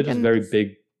 Oh my They're goodness. just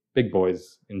very big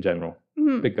boys in general.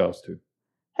 Big girls too.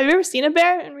 Have you ever seen a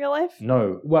bear in real life?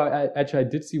 No. Well, I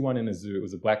did see one in a zoo. It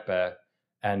was a black bear,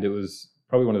 and it was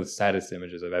probably one of the saddest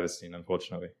images I've ever seen,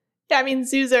 unfortunately. Yeah, I mean,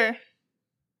 zoos are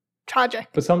tragic.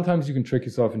 But sometimes you can trick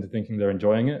yourself into thinking they're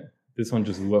enjoying it. This one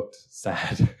just looked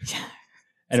sad.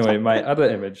 Anyway, my other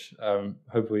image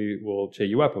hopefully will cheer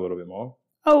you up a little bit more.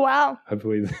 Oh, wow.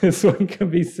 Hopefully this one can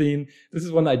be seen. This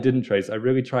is one that I didn't trace. I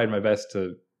really tried my best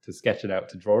to sketch it out,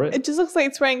 to draw it. It just looks like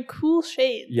it's wearing cool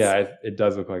shades. Yeah, it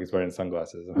does look like it's wearing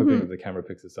sunglasses. I'm hoping that the camera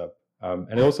picks this up.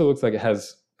 And it also looks like it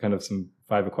has kind of some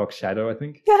 5 o'clock shadow, I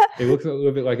think. Yeah. It looks a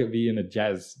little bit like it'd be in a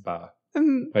jazz bar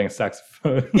playing a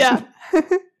saxophone. Yeah.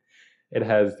 It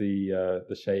has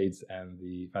the shades and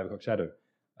the 5 o'clock shadow.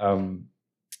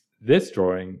 This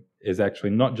drawing is actually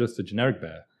not just a generic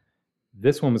bear.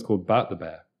 This one was called Bart the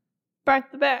Bear. Bart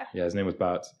the Bear. Yeah, his name was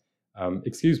Bart.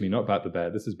 Excuse me, not Bart the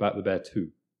Bear. This is Bart the Bear 2.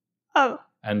 Oh.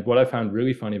 And what I found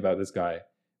really funny about this guy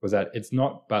was that it's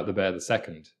not Bart the Bear the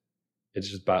second. It's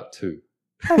just Bart 2.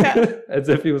 Okay. As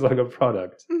if he was like a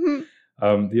product.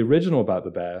 The original Bart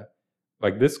the Bear,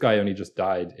 like this guy only just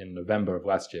died in November of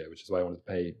last year, which is why I wanted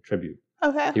to pay tribute.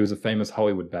 Okay. He was a famous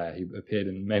Hollywood bear. He appeared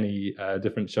in many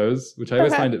different shows, which I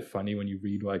always find it funny when you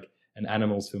read like an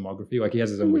animal's filmography. Like he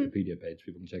has his own Wikipedia page.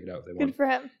 People can check it out if they want. Good for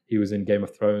him. He was in Game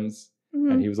of Thrones,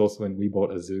 and he was also in We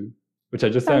Bought a Zoo, which I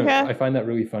just I find that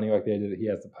really funny. Like the idea that he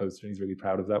has the poster and he's really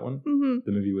proud of that one.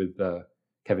 The movie with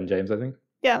Kevin James, I think.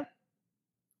 Yeah.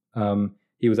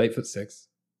 He was 8'6".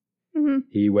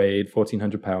 He weighed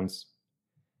 1,400 pounds,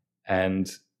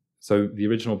 and so the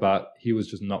original Bart, he was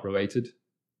just not related.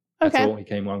 That's all. He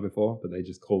came long before, but they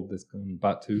just called this one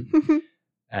Bart 2.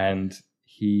 And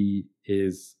he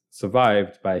is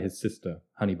survived by his sister,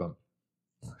 Honeybump,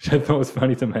 which I thought was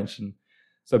funny to mention.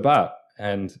 So Bart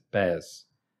and bears.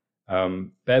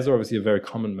 Bears are obviously a very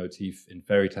common motif in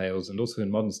fairy tales and also in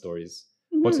modern stories.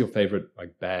 What's your favorite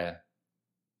like bear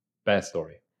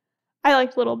story? I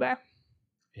liked Little Bear.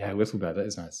 Yeah, Little Bear, that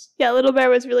is nice. Yeah, Little Bear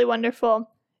was really wonderful.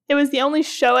 It was the only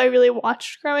show I really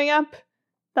watched growing up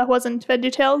that wasn't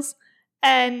VeggieTales.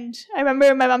 And I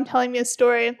remember my mom telling me a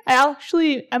story. I'm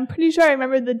pretty sure I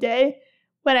remember the day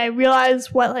when I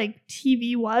realized what like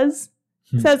TV was.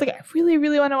 So I was like, I really,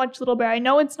 really want to watch Little Bear. I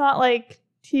know it's not like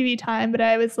TV time, but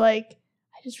I was like,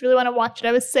 I just really want to watch it.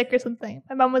 I was sick or something.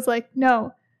 My mom was like,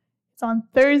 no, it's on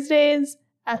Thursdays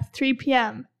at 3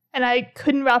 p.m. and I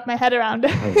couldn't wrap my head around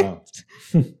it. Oh,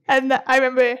 wow. And I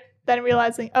remember then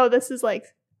realizing, oh, this is like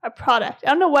a product. I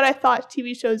don't know what I thought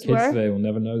TV shows Kids were. today will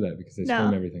never know that because they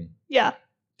stream everything. Yeah.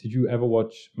 Did you ever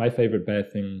watch, my favorite bear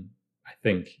thing, I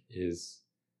think, is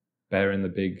Bear in the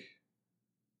Big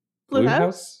Blue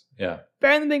House? Yeah.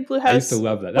 Bear in the Big Blue House. I used to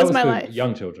love that. That was my for life.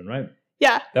 young children, right?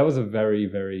 Yeah. That was a very,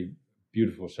 very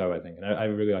beautiful show, I think. And I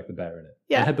really like the bear in it.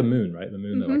 Yeah. It had the moon, right? The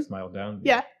moon that like smiled down.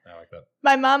 Yeah. I like that.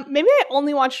 My mom, maybe I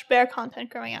only watched bear content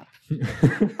growing up.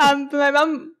 But my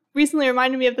mom recently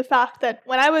reminded me of the fact that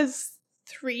when I was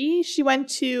 3, she went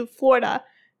to Florida.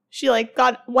 She like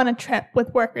won a trip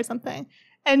with work or something.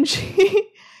 And she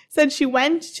said she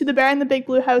went to the Bear in the Big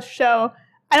Blue House show.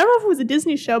 I don't know if it was a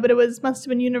Disney show, but must have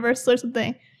been Universal or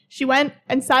something. She went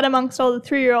and sat amongst all the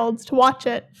 3-year-olds to watch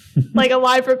it, like a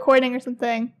live recording or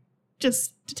something,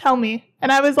 just to tell me. And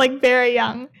I was like very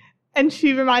young. And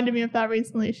she reminded me of that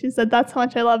recently. She said, that's how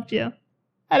much I loved you.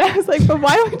 And I was like, but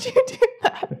why would you do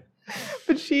that?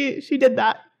 But she did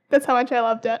that. That's how much I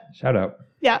loved it. Shout out.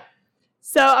 Yeah.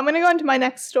 So I'm going to go into my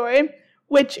next story,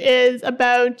 which is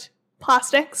about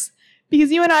plastics.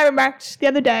 Because you and I remarked the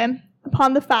other day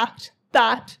upon the fact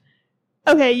that,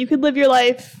 okay, you could live your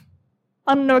life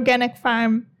on an organic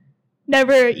farm,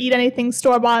 never eat anything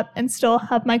store-bought, and still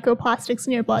have microplastics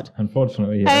in your blood.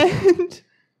 Unfortunately, yes. And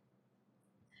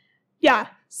yeah,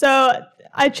 so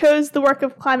I chose the work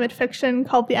of climate fiction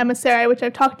called The Emissary, which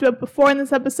I've talked about before in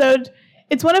this episode.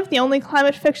 It's one of the only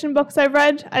climate fiction books I've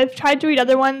read. I've tried to read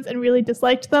other ones and really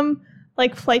disliked them,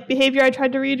 like Flight Behavior I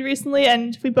tried to read recently,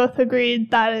 and we both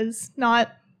agreed that is not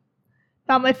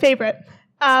my favorite.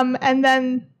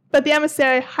 But The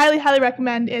Emissary, highly, highly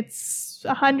recommend. It's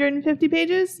 150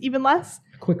 pages, even less.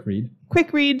 Quick read.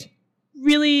 Quick read.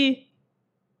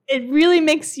 It really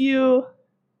makes you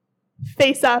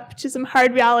face up to some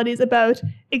hard realities about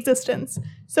existence.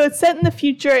 So it's set in the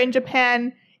future in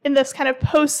Japan in this kind of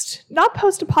not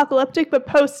post-apocalyptic, but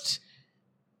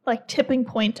like tipping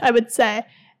point, I would say.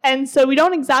 And so we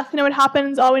don't exactly know what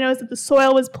happens. All we know is that the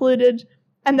soil was polluted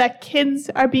and that kids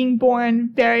are being born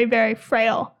very, very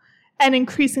frail and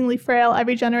increasingly frail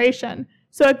every generation.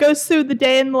 So it goes through the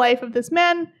day in the life of this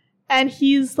man, and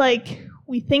he's like,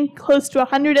 we think close to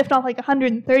 100, if not like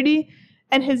 130,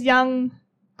 and his young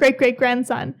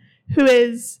great-great-grandson, who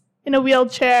is in a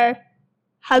wheelchair,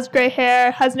 has gray hair,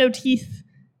 has no teeth,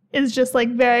 is just like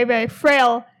very, very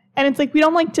frail. And it's like we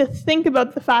don't like to think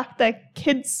about the fact that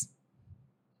kids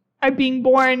are being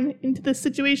born into this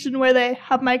situation where they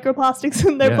have microplastics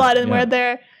in their blood and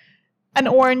where an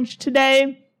orange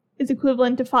today is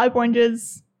equivalent to 5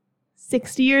 oranges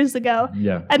 60 years ago.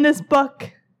 Yeah. And this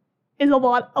book is a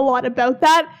lot about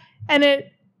that. And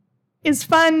it is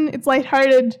fun. It's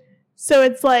lighthearted. So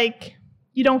it's like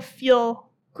you don't feel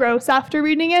gross after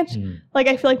reading it. Like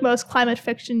I feel like most climate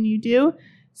fiction you do.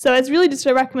 So it's really just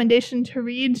a recommendation to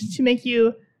read to make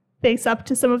you face up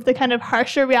to some of the kind of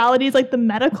harsher realities, like the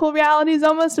medical realities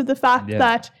almost, of the fact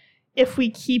that if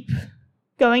we keep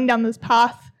going down this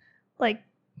path, like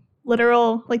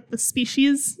the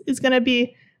species is going to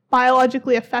be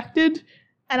biologically affected.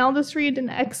 And I'll just read an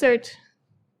excerpt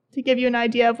to give you an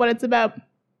idea of what it's about.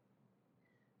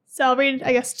 So I'll read,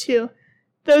 I guess, 2.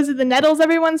 Those are the nettles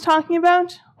everyone's talking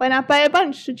about? Why not buy a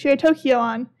bunch to cheer Tokyo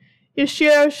on?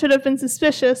 Yoshiro should have been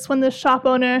suspicious when the shop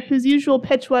owner, whose usual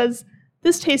pitch was,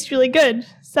 "This tastes really good,"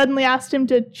 suddenly asked him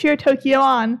to cheer Tokyo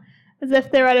on, as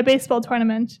if they were at a baseball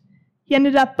tournament. He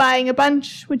ended up buying a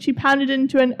bunch, which he pounded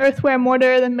into an earthenware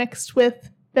mortar, then mixed with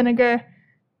vinegar.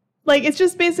 Like, it's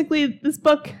just basically, this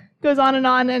book goes on,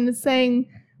 and it's saying,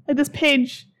 like, this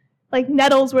page, like,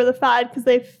 nettles were the fad, because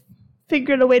they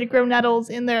figured a way to grow nettles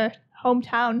in their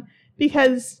hometown,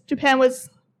 because Japan was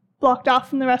blocked off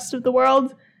from the rest of the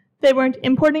world. They weren't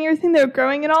importing everything, they were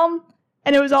growing it all,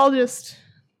 and it was all just,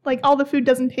 like, all the food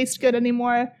doesn't taste good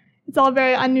anymore. It's all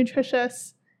very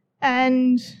unnutritious.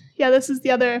 And, yeah, this is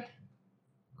the other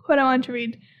quote I wanted to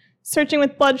read. Searching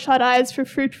with bloodshot eyes for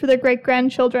fruit for their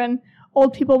great-grandchildren,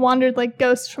 old people wandered like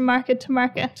ghosts from market to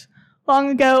market. Long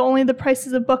ago, only the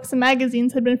prices of books and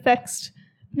magazines had been fixed.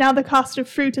 Now the cost of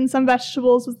fruit and some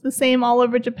vegetables was the same all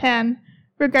over Japan.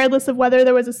 Regardless of whether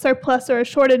there was a surplus or a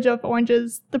shortage of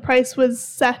oranges, the price was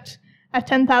set at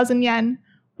 10,000 yen.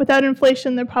 Without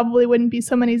inflation, there probably wouldn't be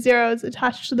so many zeros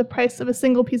attached to the price of a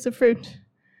single piece of fruit.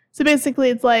 So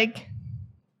basically, it's like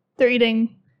they're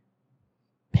eating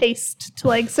paste to,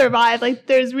 like, survive. Like,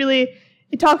 there's really,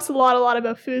 it talks a lot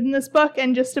about food in this book,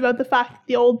 and just about the fact that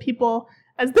the old people,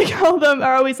 as they call them,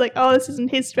 are always like, oh, this doesn't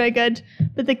taste very good.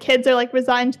 But the kids are, like,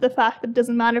 resigned to the fact that it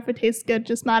doesn't matter if it tastes good, it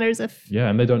just matters if... Yeah,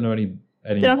 and they don't know any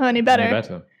they don't know any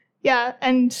better. Yeah,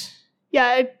 and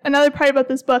yeah, another part about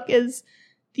this book is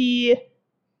the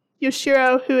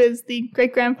Yoshiro, who is the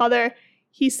great-grandfather,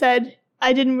 he said,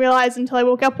 I didn't realize until I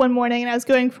woke up one morning and I was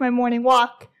going for my morning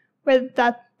walk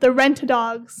that the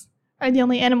rent-a-dogs are the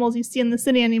only animals you see in the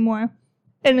city anymore.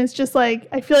 And it's just like,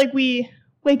 I feel like we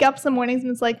wake up some mornings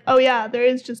and it's like, oh yeah, there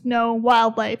is just no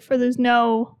wildlife, or there's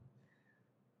no,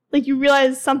 like, you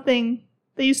realize something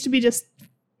that used to be just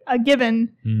a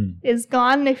given is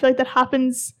gone. And I feel like that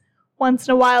happens once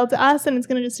in a while to us, and it's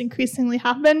going to just increasingly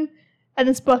happen. And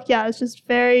this book, yeah, is just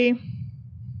very,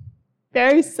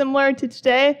 very similar to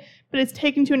today, but it's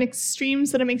taken to an extreme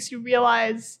so that it makes you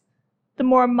realize the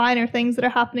more minor things that are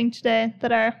happening today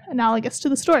that are analogous to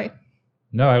the story.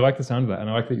 No, I like the sound of that, and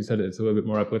I like that you said it's a little bit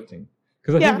more uplifting.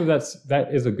 Because I think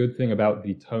that is a good thing about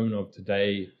the tone of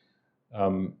today.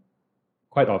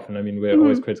 Quite often, I mean, we're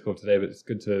always critical of today, but it's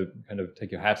good to kind of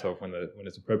take your hat off when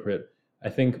it's appropriate. I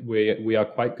think we are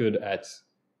quite good at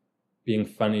being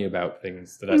funny about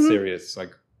things that are serious.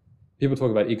 Like, people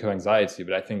talk about eco-anxiety,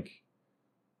 but I think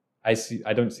I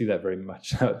don't see that very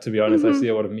much. To be honest, I see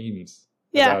a lot of memes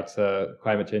about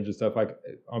climate change and stuff like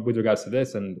with regards to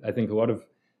this, and I think a lot of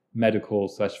medical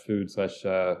 / food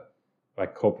 /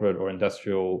 like corporate or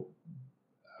industrial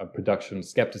production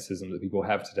skepticism that people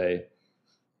have today,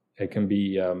 it can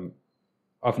be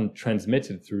often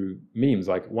transmitted through memes.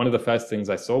 Like, one of the first things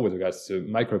I saw with regards to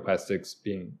microplastics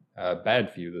being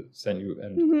bad for you, that sent you,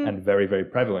 and very, very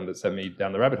prevalent, that sent me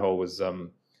down the rabbit hole, was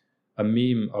a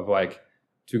meme of like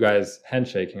two guys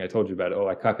handshaking. I told you about it, or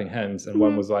like clapping hands, and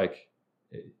one was like,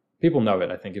 people know it,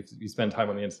 I think, if you spend time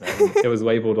on the internet. It was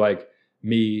labeled like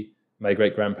me, my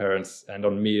great-grandparents, and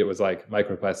on me it was like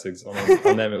microplastics,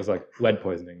 on them it was like lead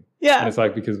poisoning. Yeah. And it's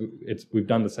like, because we've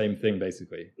done the same thing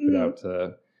basically, without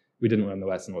we didn't learn the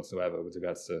lesson whatsoever with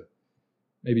regards to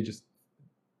maybe just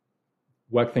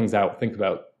work things out, think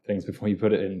about things before you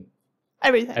put it in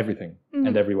everything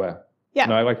and everywhere. Yeah.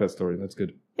 No, I like that story. That's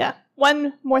good. Yeah.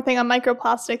 One more thing on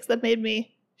microplastics that made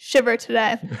me shiver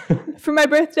today. For my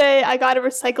birthday, I got a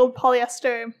recycled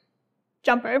polyester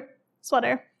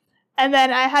sweater. And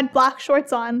then I had black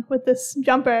shorts on with this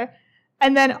jumper.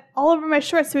 And then all over my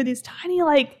shorts, there were these tiny,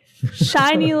 like,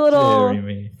 shiny little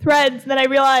threads. And then I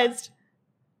realized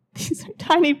these are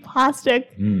tiny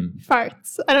plastic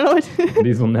farts. I don't know what.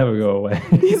 These will never go away.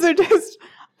 These are just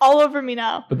all over me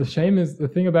now. But the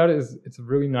thing about it is, it's a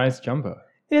really nice jumper.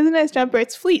 It is a nice jumper.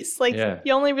 It's fleece. Like,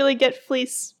 you only really get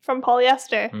fleece from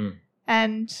polyester.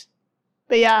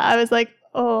 But yeah, I was like,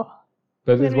 oh.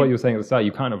 But this is what you were saying at the start.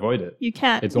 You can't avoid it. You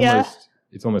can't.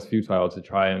 It's almost futile to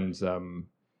try and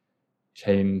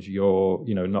change your,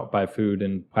 not buy food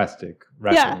in plastic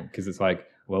wrapping, because it's like,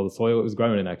 well, the soil it was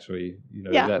grown in, actually,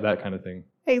 that kind of thing.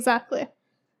 Exactly.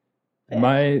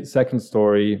 My second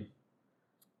story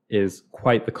is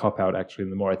quite the cop-out, actually,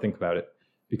 the more I think about it,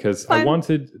 because I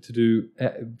wanted to do,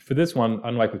 for this one,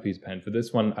 unlike with Peter Pan, for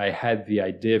this one, I had the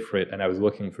idea for it, and I was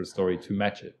looking for a story to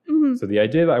match it. So the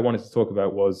idea that I wanted to talk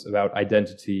about was about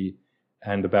identity,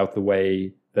 and about the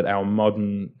way that our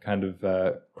modern kind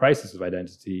of crisis of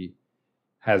identity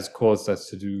has caused us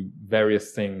to do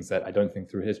various things that I don't think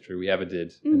through history we ever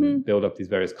did, and build up these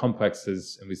various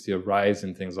complexes, and we see a rise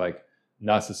in things like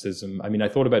narcissism. I mean, I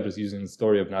thought about just using the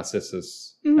story of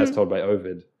Narcissus as told by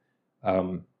Ovid,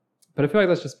 but I feel like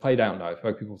that's just played out now. I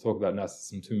feel like people talk about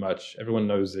narcissism too much. Everyone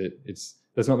knows it.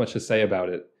 There's not much to say about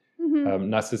it.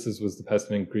 Narcissus was the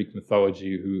person in Greek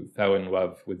mythology who fell in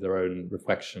love with their own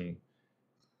reflection.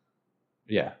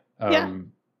 I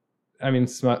mean,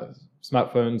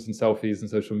 smartphones and selfies and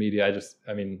social media,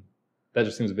 that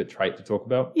just seems a bit trite to talk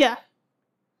about. Yeah.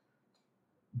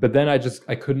 But then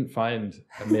I couldn't find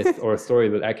a myth or a story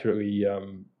that accurately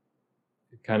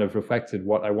kind of reflected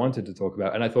what I wanted to talk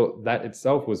about. And I thought that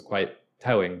itself was quite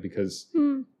telling, because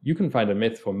you can find a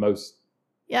myth for most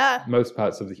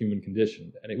parts of the human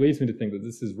condition. And it leads me to think that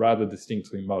this is rather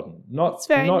distinctly modern. Not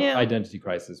identity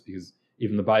crisis, because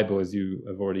even the Bible, as you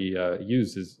have already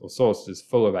used or sourced, is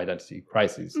full of identity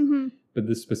crises. But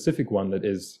the specific one that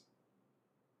is,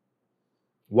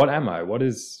 what am I? What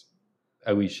is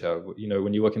Alicia?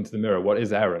 When you look into the mirror, what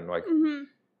is Aaron? Like,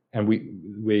 and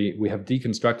we have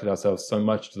deconstructed ourselves so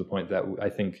much to the point that I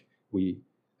think we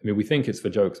think it's for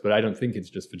jokes, but I don't think it's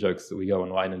just for jokes that we go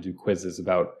online and do quizzes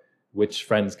about which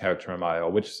Friends character am I, or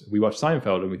we watch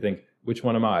Seinfeld and we think, which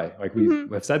one am I? Like, we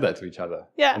have said that to each other.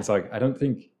 Yeah. And it's like,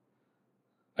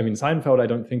 Seinfeld, I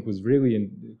don't think was really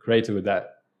created with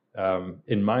that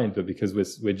in mind, but because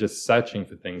we're just searching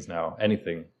for things now,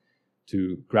 anything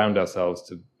to ground ourselves,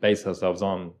 to base ourselves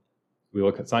on. We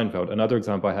look at Seinfeld. Another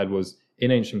example I had was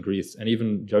in ancient Greece, and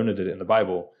even Jonah did it in the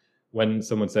Bible. When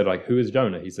someone said, like, who is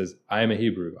Jonah? He says, I am a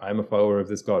Hebrew. I am a follower of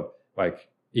this God. Like,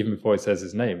 even before he says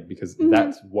his name, because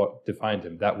that's what defined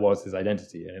him. That was his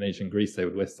identity. And in ancient Greece, they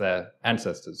would list their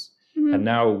ancestors. And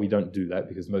now we don't do that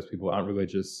because most people aren't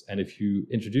religious. And if you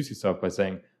introduce yourself by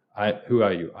saying, who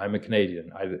are you? I'm a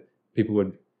Canadian. People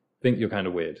would think you're kind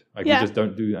of weird. Like, we just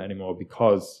don't do that anymore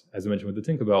because, as I mentioned with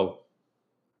the Tinkerbell,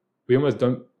 we almost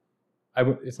don't,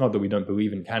 it's not that we don't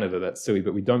believe in Canada, that's silly,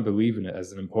 but we don't believe in it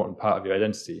as an important part of your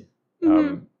identity.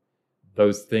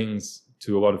 Those things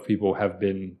to a lot of people have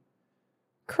been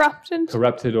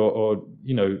corrupted or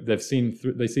they see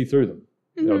through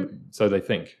them. So they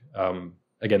think.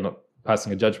 Again, not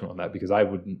passing a judgment on that, because I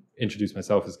wouldn't introduce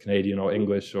myself as Canadian or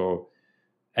English or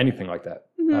anything like that.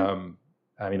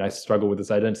 I mean, I struggle with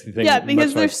this identity thing. Yeah,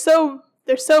 because they're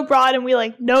so broad, and we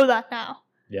know that now.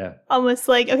 Yeah. Almost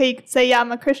like, okay, you could say, yeah,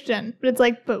 I'm a Christian, but it's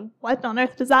like, but what on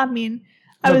earth does that mean?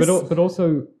 But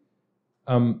also,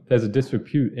 there's a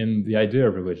disrepute in the idea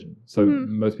of religion. So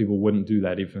most people wouldn't do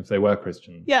that even if they were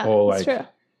Christian. Yeah, or that's true.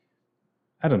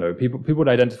 I don't know. People would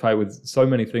identify with so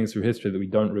many things through history that we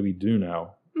don't really do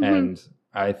now. And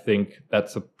I think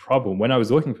that's a problem. When I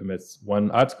was looking for myths, one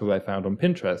article I found on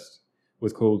Pinterest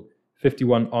was called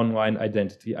 51 Online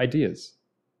Identity Ideas.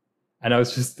 And I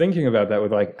was just thinking about that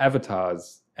with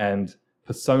avatars and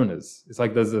personas. It's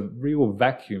like there's a real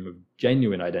vacuum of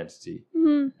genuine identity.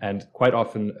 And quite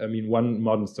often, I mean, one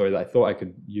modern story that I thought I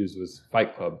could use was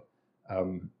Fight Club,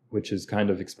 which is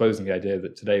kind of exposing the idea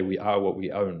that today we are what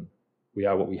we own. We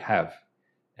are what we have.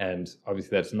 And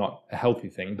obviously that's not a healthy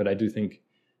thing, but I do think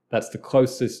that's the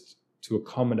closest to a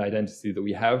common identity that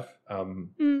we have.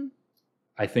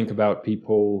 I think about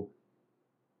people,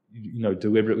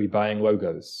 deliberately buying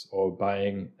logos or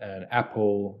buying an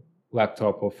Apple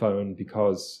laptop or phone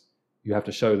because you have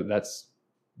to show that that's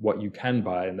what you can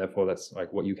buy, and therefore that's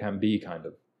what you can be, kind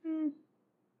of.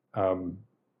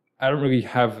 I don't really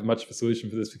have much of a solution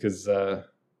for this because, I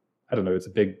don't know, it's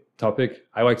a big topic.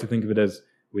 I like to think of it as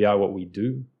we are what we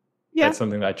do. Yeah. That's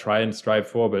something that I try and strive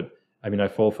for, but I mean, I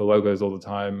fall for logos all the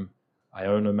time. I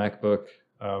own a MacBook.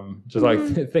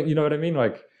 You know what I mean?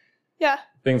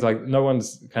 Things like, no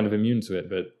one's kind of immune to it,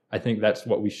 but I think that's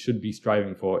what we should be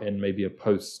striving for in maybe a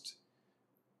post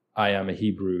I am a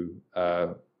Hebrew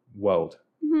world.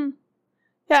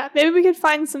 Yeah, maybe we could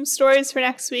find some stories for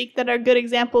next week that are good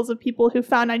examples of people who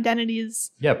found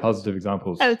identities. Yeah, positive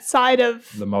examples. Outside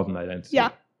of the modern identity.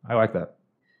 Yeah. I like that.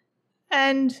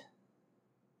 And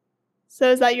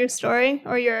so is that your story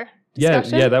or your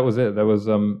discussion? Yeah, that was it. There was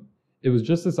it was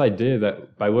just this idea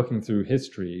that by looking through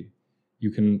history,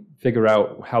 you can figure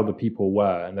out how the people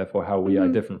were and therefore how we are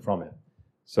different from it.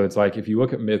 So it's like if you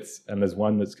look at myths and there's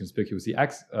one that's conspicuously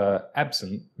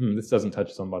absent, this doesn't touch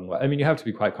us on modern life. I mean, you have to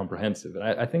be quite comprehensive, and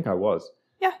I think I was.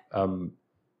 Yeah. Or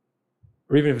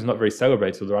even if it's not very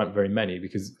celebrated, there aren't very many,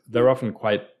 because they're often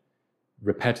quite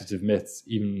repetitive myths,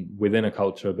 even within a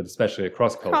culture, but especially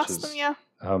across cultures. Across them, yeah.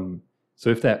 So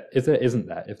if there isn't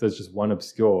that, if there's just one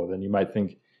obscure, then you might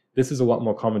think this is a lot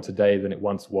more common today than it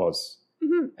once was.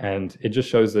 And it just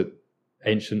shows that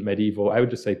ancient, medieval, I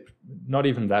would just say not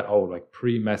even that old,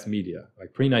 pre-mass media,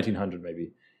 pre-1900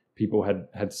 maybe, people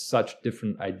had such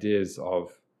different ideas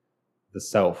of the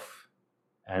self.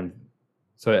 And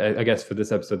so I guess for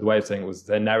this episode, the way of saying it was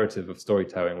their narrative of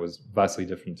storytelling was vastly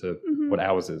different to what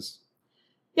ours is.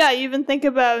 Yeah, you even think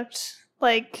about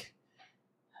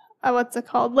what's it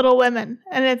called? Little Women.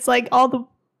 And it's all the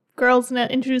girls in it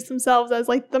introduce themselves as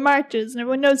the marches, and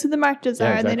everyone knows who the marches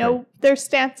are. Exactly. And they know their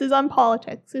stances on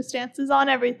politics, their stances on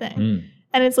everything.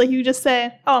 And it's you just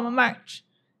say, oh, I'm a march.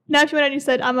 Now if you went out and you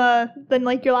said,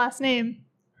 then your last name.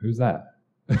 Who's that?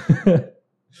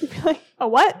 You'd be like, a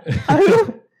what?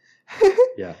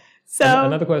 Yeah. So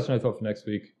another question I thought for next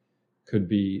week could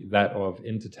be that of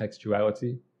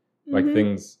intertextuality,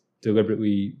 things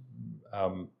deliberately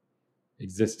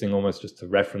existing almost just to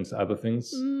reference other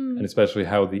things, and especially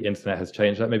how the internet has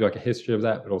changed that. Maybe a history of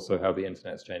that, but also how the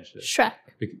internet has changed it.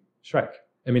 Shrek.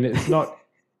 I mean,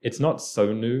 it's not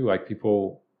so new.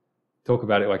 People talk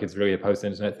about it like it's really a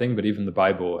post-internet thing, but even the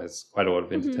Bible has quite a lot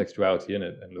of intertextuality in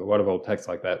it, and a lot of old texts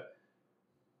like that.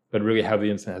 But really how the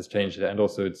internet has changed it, and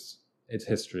also its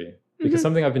history. Because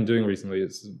something I've been doing recently,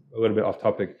 it's a little bit off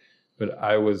topic, but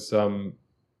I was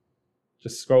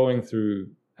just scrolling through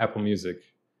Apple Music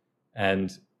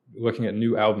and looking at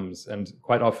new albums, and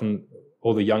quite often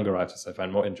all the younger artists I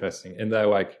find more interesting in their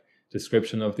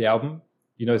description of the album.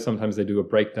 Sometimes they do a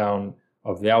breakdown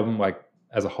of the album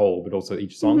as a whole, but also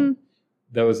each song.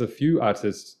 There was a few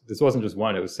artists, this wasn't just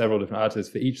one, it was several different artists.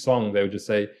 For each song they would just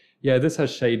say, yeah, this has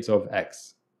shades of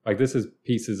X. This is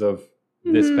pieces of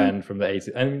this band from the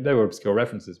 80s. And they were obscure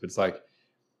references, but it's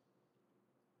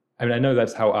I mean, I know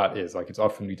that's how art is. Like, it's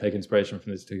often we take inspiration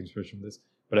from this,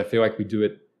 but I feel like we do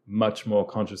it much more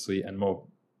consciously and more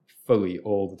fully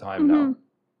all the time now,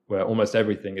 where almost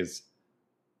everything is,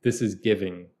 this is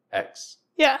giving X.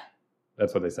 Yeah.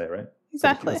 That's what they say, right?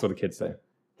 Exactly. That's what the kids say.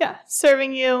 Yeah,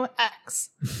 serving you X.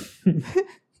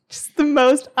 Just the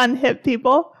most unhip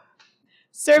people.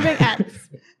 Serving X.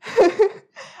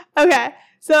 Okay,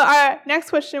 so our next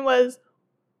question was,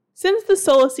 since the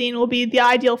Solacene will be the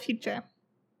ideal future,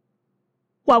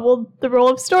 what will the role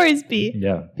of stories be?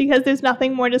 Yeah. Because there's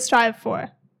nothing more to strive for.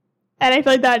 And I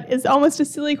feel like that is almost a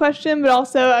silly question, but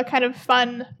also a kind of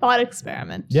fun thought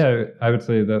experiment. Yeah, I would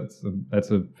say that's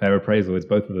a fair appraisal. It's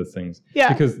both of those things.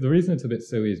 Yeah. Because the reason it's a bit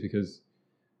silly is because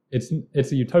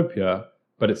it's a utopia,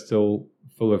 but it's still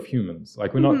full of humans.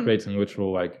 Like, we're not creating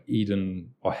literal, like, Eden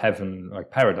or heaven, like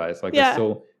paradise. Like, there's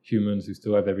still humans who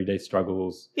still have everyday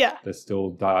struggles. Yeah. There's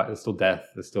still death.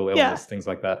 There's still illness, things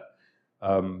like that.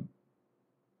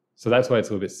 So that's why it's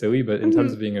a little bit silly. But in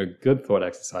terms of being a good thought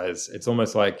exercise, it's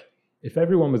almost like if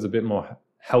everyone was a bit more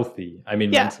healthy, I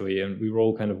mean, mentally, and we were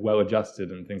all kind of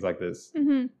well-adjusted and things like this,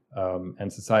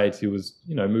 and society was,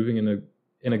 moving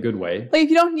in a good way. Like,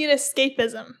 you don't need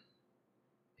escapism.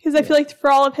 Because I feel like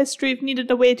for all of history, we've needed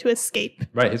a way to escape.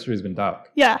 Right, history has been dark.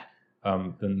 Yeah.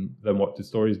 Then what do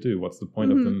stories do? What's the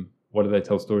point of them? What do they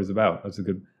tell stories about?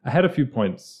 I had a few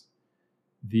points.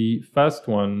 The first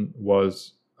one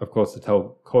was, of course, to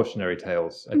tell cautionary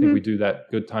tales. I think we do that,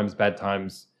 good times, bad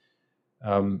times,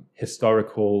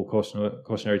 historical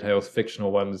cautionary tales,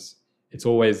 fictional ones. It's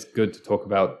always good to talk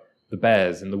about the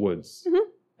bears in the woods.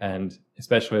 And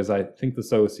especially as I think the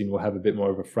Solacene will have a bit more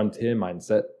of a frontier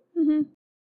mindset.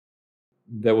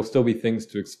 There will still be things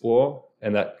to explore,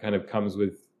 and that kind of comes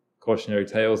with cautionary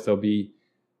tales.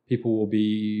 People will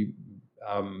be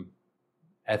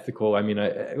ethical. I mean,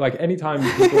 like anytime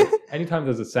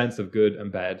there's a sense of good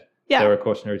and bad, there are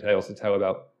cautionary tales to tell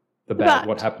about the bad,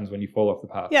 what happens when you fall off the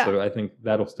path. Yeah. So I think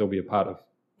that'll still be a part of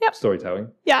storytelling.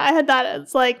 Yeah, I had that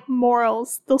as like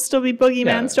morals. There'll still be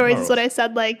boogeyman stories, is what I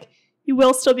said. Like, you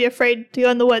will still be afraid to go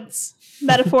in the woods,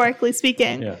 metaphorically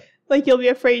speaking. Yeah. Like, you'll be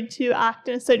afraid to act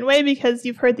in a certain way because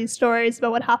you've heard these stories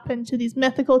about what happened to these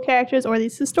mythical characters or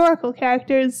these historical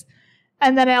characters.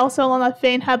 And then I also, along that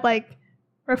vein, had like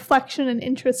reflection and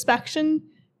introspection,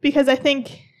 because I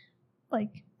think,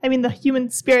 the human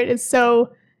spirit is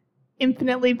so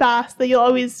infinitely vast that you'll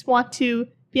always want to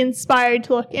be inspired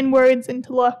to look inwards and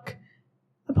to look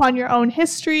upon your own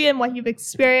history and what you've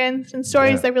experienced, and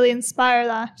stories that really inspire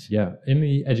that. Yeah. In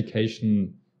the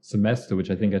education semester,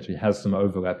 which I think actually has some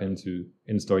overlap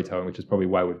in storytelling, which is probably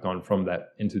why we've gone from that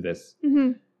into this.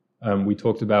 We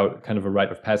talked about kind of a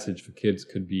rite of passage for kids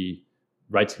could be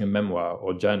writing a memoir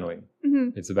or journaling.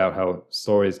 It's about how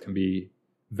stories can be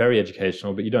very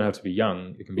educational, but you don't have to be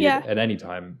young. It can be at any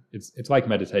time. It's like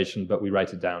meditation, but we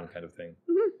write it down kind of thing.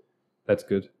 That's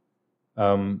good.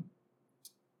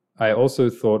 I also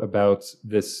thought about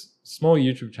this small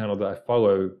YouTube channel that I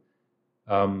follow,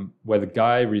 where the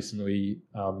guy recently,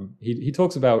 he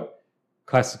talks about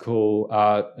classical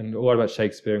art and a lot about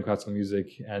Shakespeare and classical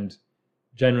music, and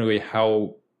generally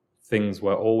how things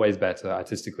were always better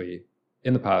artistically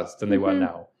in the past than they were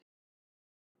now.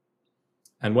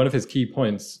 And one of his key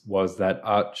points was that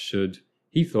art should,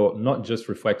 he thought, not just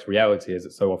reflect reality as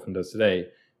it so often does today,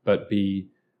 but be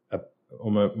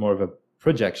more of a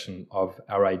projection of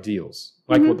our ideals,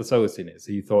 like what the Solacene is.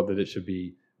 He thought that it should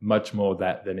be much more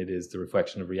that than it is the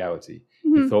reflection of reality.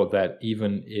 He thought that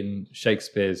even in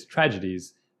Shakespeare's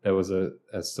tragedies, there was a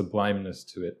sublimeness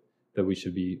to it that we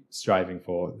should be striving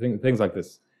for, things like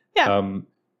this. Yeah.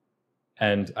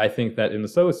 And I think that in the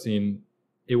Solacene,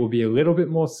 it will be a little bit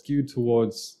more skewed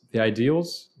towards the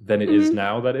ideals than it is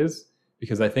now, that is,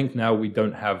 because I think now we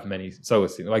don't have many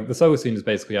Solacene. Like, the Solacene is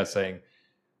basically us saying,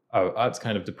 oh, art's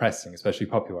kind of depressing, especially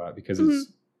popular art, because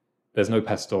there's no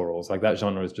pastorals. Like, that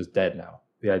genre is just dead now.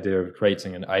 The idea of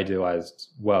creating an idealized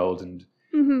world and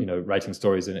writing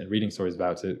stories in it, reading stories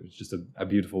about it, which is just a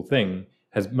beautiful thing,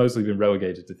 has mostly been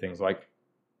relegated to things like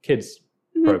kids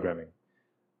programming.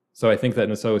 So I think that in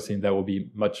the Solacene, there will be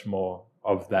much more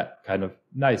of that kind of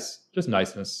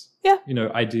niceness. Yeah.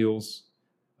 Ideals.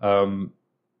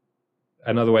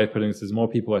 Another way of putting this is more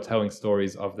people are telling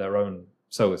stories of their own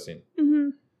Solacene.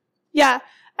 Yeah.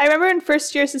 I remember in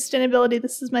first year sustainability,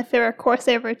 this is my favorite course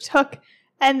I ever took,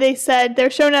 and they said they're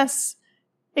showing us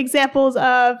examples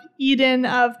of Eden,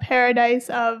 of paradise,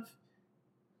 of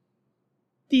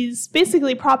these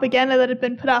basically propaganda that had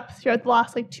been put up throughout the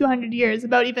last 200 years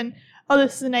about even, oh,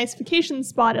 this is a nice vacation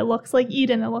spot. It looks like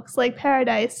Eden. It looks like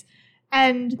paradise.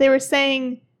 And they were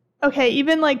saying, okay,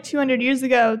 even 200 years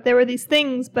ago, there were these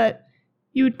things, but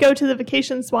you would go to the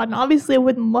vacation spot, and obviously it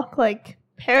wouldn't look like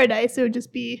paradise. It would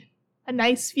just be a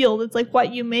nice field. It's like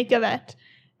what you make of it.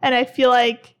 And I feel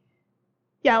like,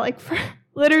 yeah, like for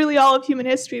literally all of human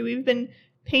history, we've been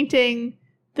painting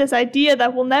this idea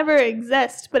that will never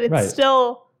exist, but it's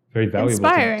still very valuable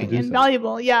inspiring to and so.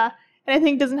 Valuable. Yeah. And I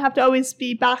think it doesn't have to always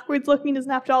be backwards looking,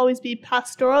 doesn't have to always be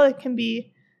pastoral. It can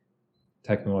be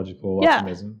technological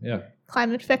optimism. Yeah.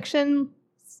 Climate fiction.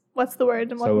 What's the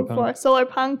word I'm looking Solarpunk. for? Solar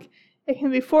punk. It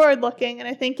can be forward looking. And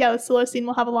I think, the Solacene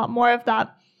will have a lot more of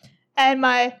that. And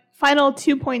my final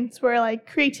 2 points were like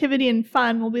creativity and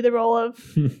fun will be the role of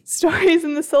stories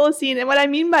in the Solacene. And what I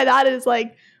mean by that is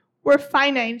like, we're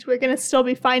finite. We're going to still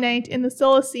be finite in the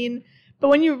Solacene. But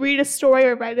when you read a story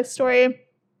or write a story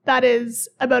that is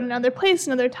about another place,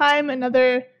 another time,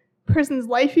 another person's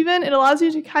life even, it allows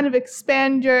you to kind of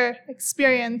expand your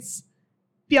experience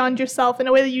beyond yourself in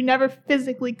a way that you never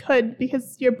physically could,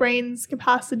 because your brain's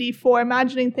capacity for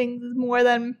imagining things is more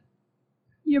than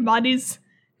your body's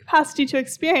capacity to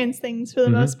experience things for the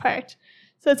most part.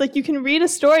 So it's like you can read a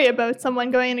story about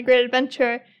someone going on a great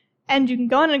adventure, and you can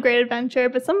go on a great adventure,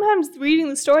 but sometimes reading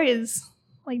the story is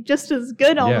like just as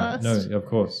good almost. Yeah, no, of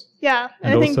course. Yeah.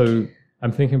 And also,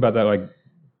 I'm thinking about that, like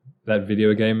that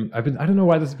video game. I don't know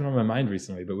why this has been on my mind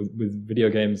recently, but with video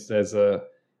games, there's a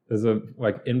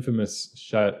like infamous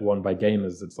shirt worn by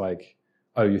gamers. It's like,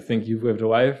 oh, you think you've lived a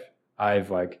life? I've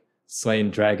like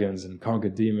slain dragons and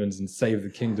conquered demons and saved the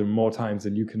kingdom more times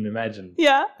than you can imagine.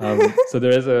 Yeah. So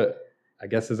there is I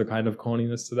guess there's a kind of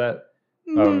corniness to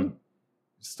that.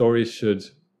 Stories should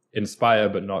inspire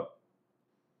but not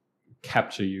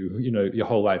capture you, your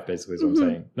whole life, basically, is what I'm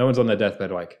saying. No one's on their deathbed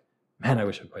like, man, I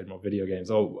wish I played more video games.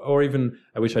 Or even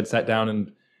I wish I'd sat down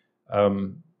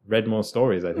and read more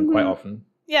stories, I think, quite often.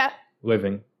 Yeah.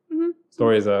 Living.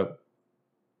 Stories are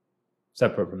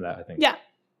separate from that, I think. Yeah.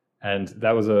 And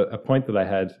that was a point that I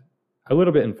had a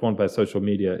little bit informed by social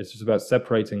media. It's just about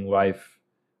separating life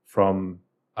from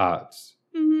art.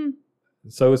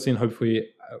 Solacene, hopefully,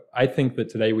 I think that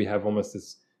today we have almost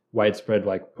this widespread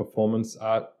like performance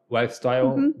art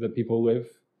lifestyle that people live.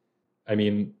 I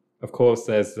mean, of course,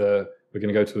 there's we're going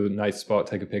to go to a nice spot,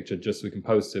 take a picture just so we can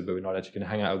post it, but we're not actually going to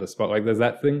hang out at the spot. Like there's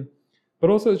that thing.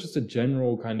 But also it's just a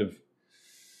general kind of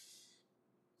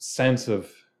sense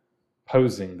of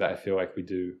posing that I feel like we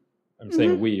do. I'm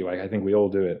saying we, like I think we all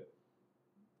do it.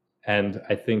 And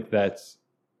I think that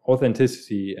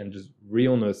authenticity and just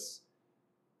realness,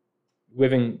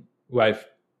 living life,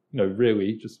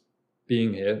 really just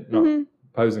being here, not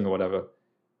posing or whatever,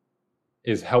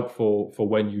 is helpful for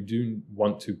when you do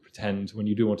want to pretend, when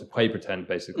you do want to play pretend,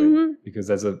 basically, because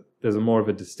there's a more of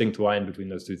a distinct line between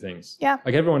those two things. Yeah.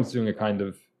 Like everyone's doing a kind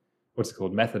of, what's it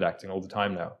called, method acting all the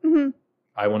time now.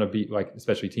 I want to be like,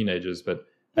 especially teenagers, but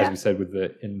as we said with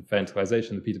the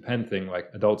infantilization, the Peter Pan thing, like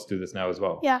adults do this now as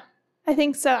well. Yeah, I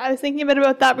think so. I was thinking a bit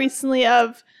about that recently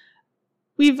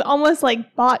we've almost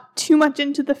like bought too much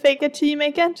into the fake it till you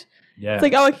make it. Yeah. It's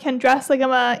like, oh, I can dress like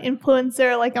I'm an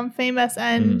influencer, like I'm famous,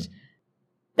 and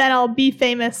then I'll be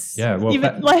famous. Yeah, well,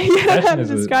 even like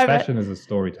fashion is a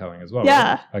storytelling as well.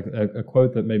 Yeah. Right? Like a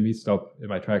quote that made me stop in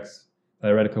my tracks that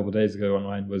I read a couple of days ago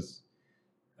online was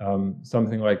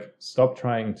something like, stop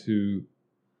trying to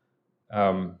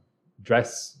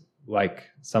dress like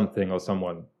something or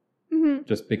someone.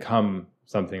 Just become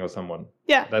something or someone.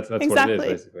 Yeah, that's exactly what it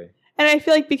is, basically. And I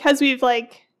feel like because we've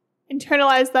like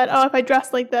internalized that, oh, if I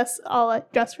dress like this, I'll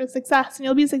like dress for success and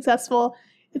you'll be successful.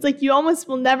 It's like you almost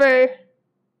will never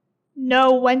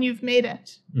know when you've made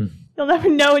it. You'll never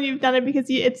know when you've done it because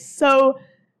it's so,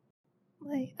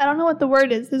 like, I don't know what the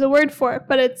word is. There's a word for it,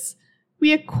 but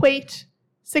we equate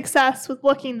success with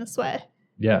looking this way.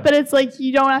 Yeah. But it's like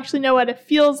you don't actually know what it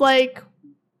feels like,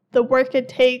 the work it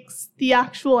takes, the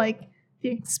actual like the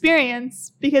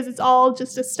experience, because it's all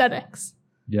just aesthetics.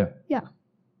 Yeah. Yeah.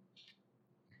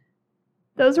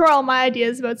 Those were all my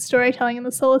ideas about storytelling in the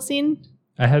Solacene.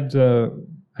 I had,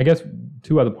 I guess,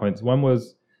 two other points. One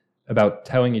was about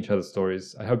telling each other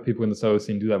stories. I hope people in the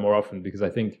Solacene do that more often, because I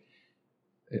think,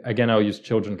 again, I'll use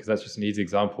children because that's just an easy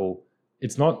example.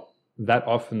 It's not that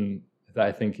often that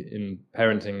I think in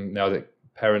parenting now that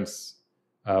parents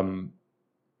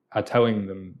are telling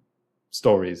them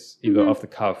stories, either off the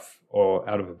cuff or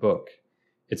out of a book.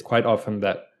 It's quite often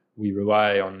that we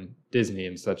rely on Disney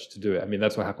and such to do it. I mean,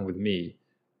 that's what happened with me.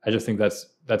 I just think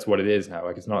that's what it is now.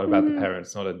 Like, it's not about the parents,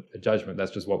 it's not a judgment.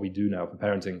 That's just what we do now for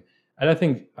parenting. And I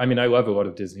think, I mean, I love a lot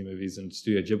of Disney movies and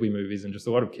Studio Ghibli movies and just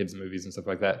a lot of kids movies and stuff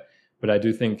like that. But I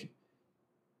do think,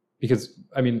 because,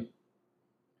 I mean,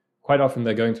 quite often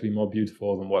they're going to be more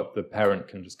beautiful than what the parent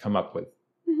can just come up with.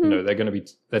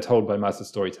 they're told by master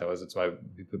storytellers. That's why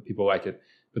people like it.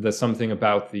 But there's something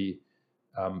about the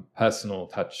personal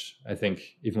touch. I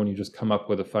think even when you just come up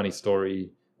with a funny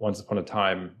story once upon a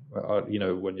time, or,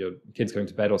 when your kid's going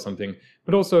to bed or something,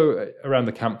 but also around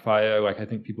the campfire, like I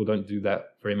think people don't do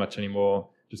that very much anymore.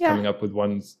 Just coming up with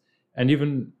ones, and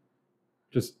even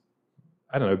just,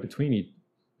 I don't know,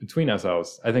 between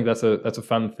ourselves. I think that's a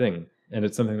fun thing, and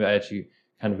it's something that I actually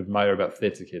kind of admire about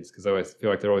theatre kids, because I always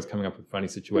feel like they're always coming up with funny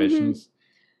situations.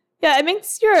 Yeah, it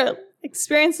makes your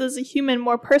experience as a human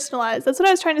more personalized. That's what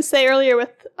I was trying to say earlier with,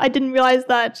 I didn't realize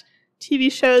that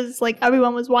TV shows, like,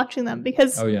 everyone was watching them,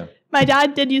 because my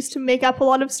dad did used to make up a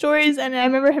lot of stories, and I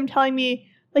remember him telling me,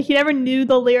 like, he never knew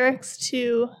the lyrics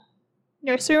to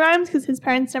nursery rhymes because his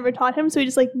parents never taught him, so he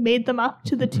just, like, made them up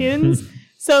to the tunes.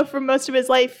 So for most of his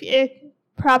life,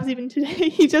 perhaps even today,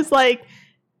 he just, like,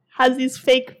 has these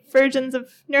fake versions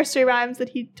of nursery rhymes that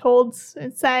he told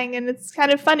and sang, and it's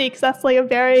kind of funny because that's, like, a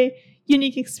very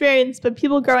unique experience. But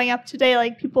people growing up today,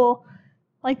 like, people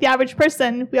like the average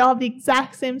person, we all have the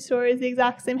exact same stories, the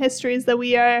exact same histories that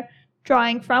we are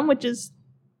drawing from, which is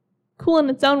cool in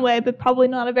its own way, but probably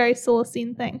not a very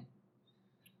Solacene thing.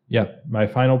 Yeah, my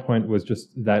final point was just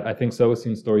that I think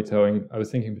Solacene storytelling, I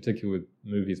was thinking particularly with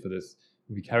movies for this,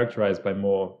 would be characterized by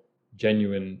more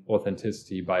genuine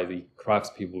authenticity by the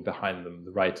craftspeople behind them,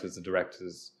 the writers, the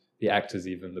directors, the actors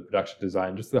even, the production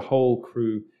design, just the whole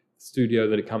crew, studio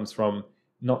that it comes from,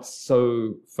 not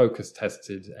so focus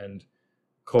tested and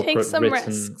corporate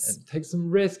written. And take some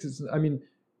risks. I mean,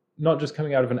 not just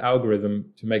coming out of an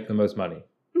algorithm to make the most money.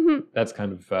 That's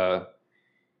kind of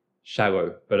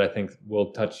shallow, but I think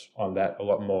we'll touch on that a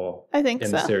lot more in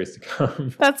the series to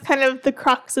come. That's kind of the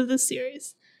crux of the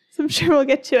series. So I'm sure we'll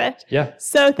get to it. Yeah.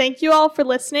 So thank you all for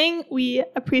listening. We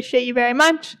appreciate you very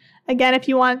much. Again, if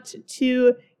you want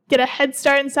to get a head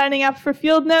start in signing up for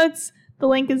Field Notes, the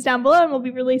link is down below, and we'll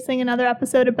be releasing another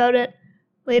episode about it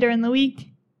later in the week.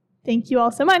 Thank you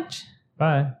all so much.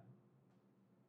 Bye.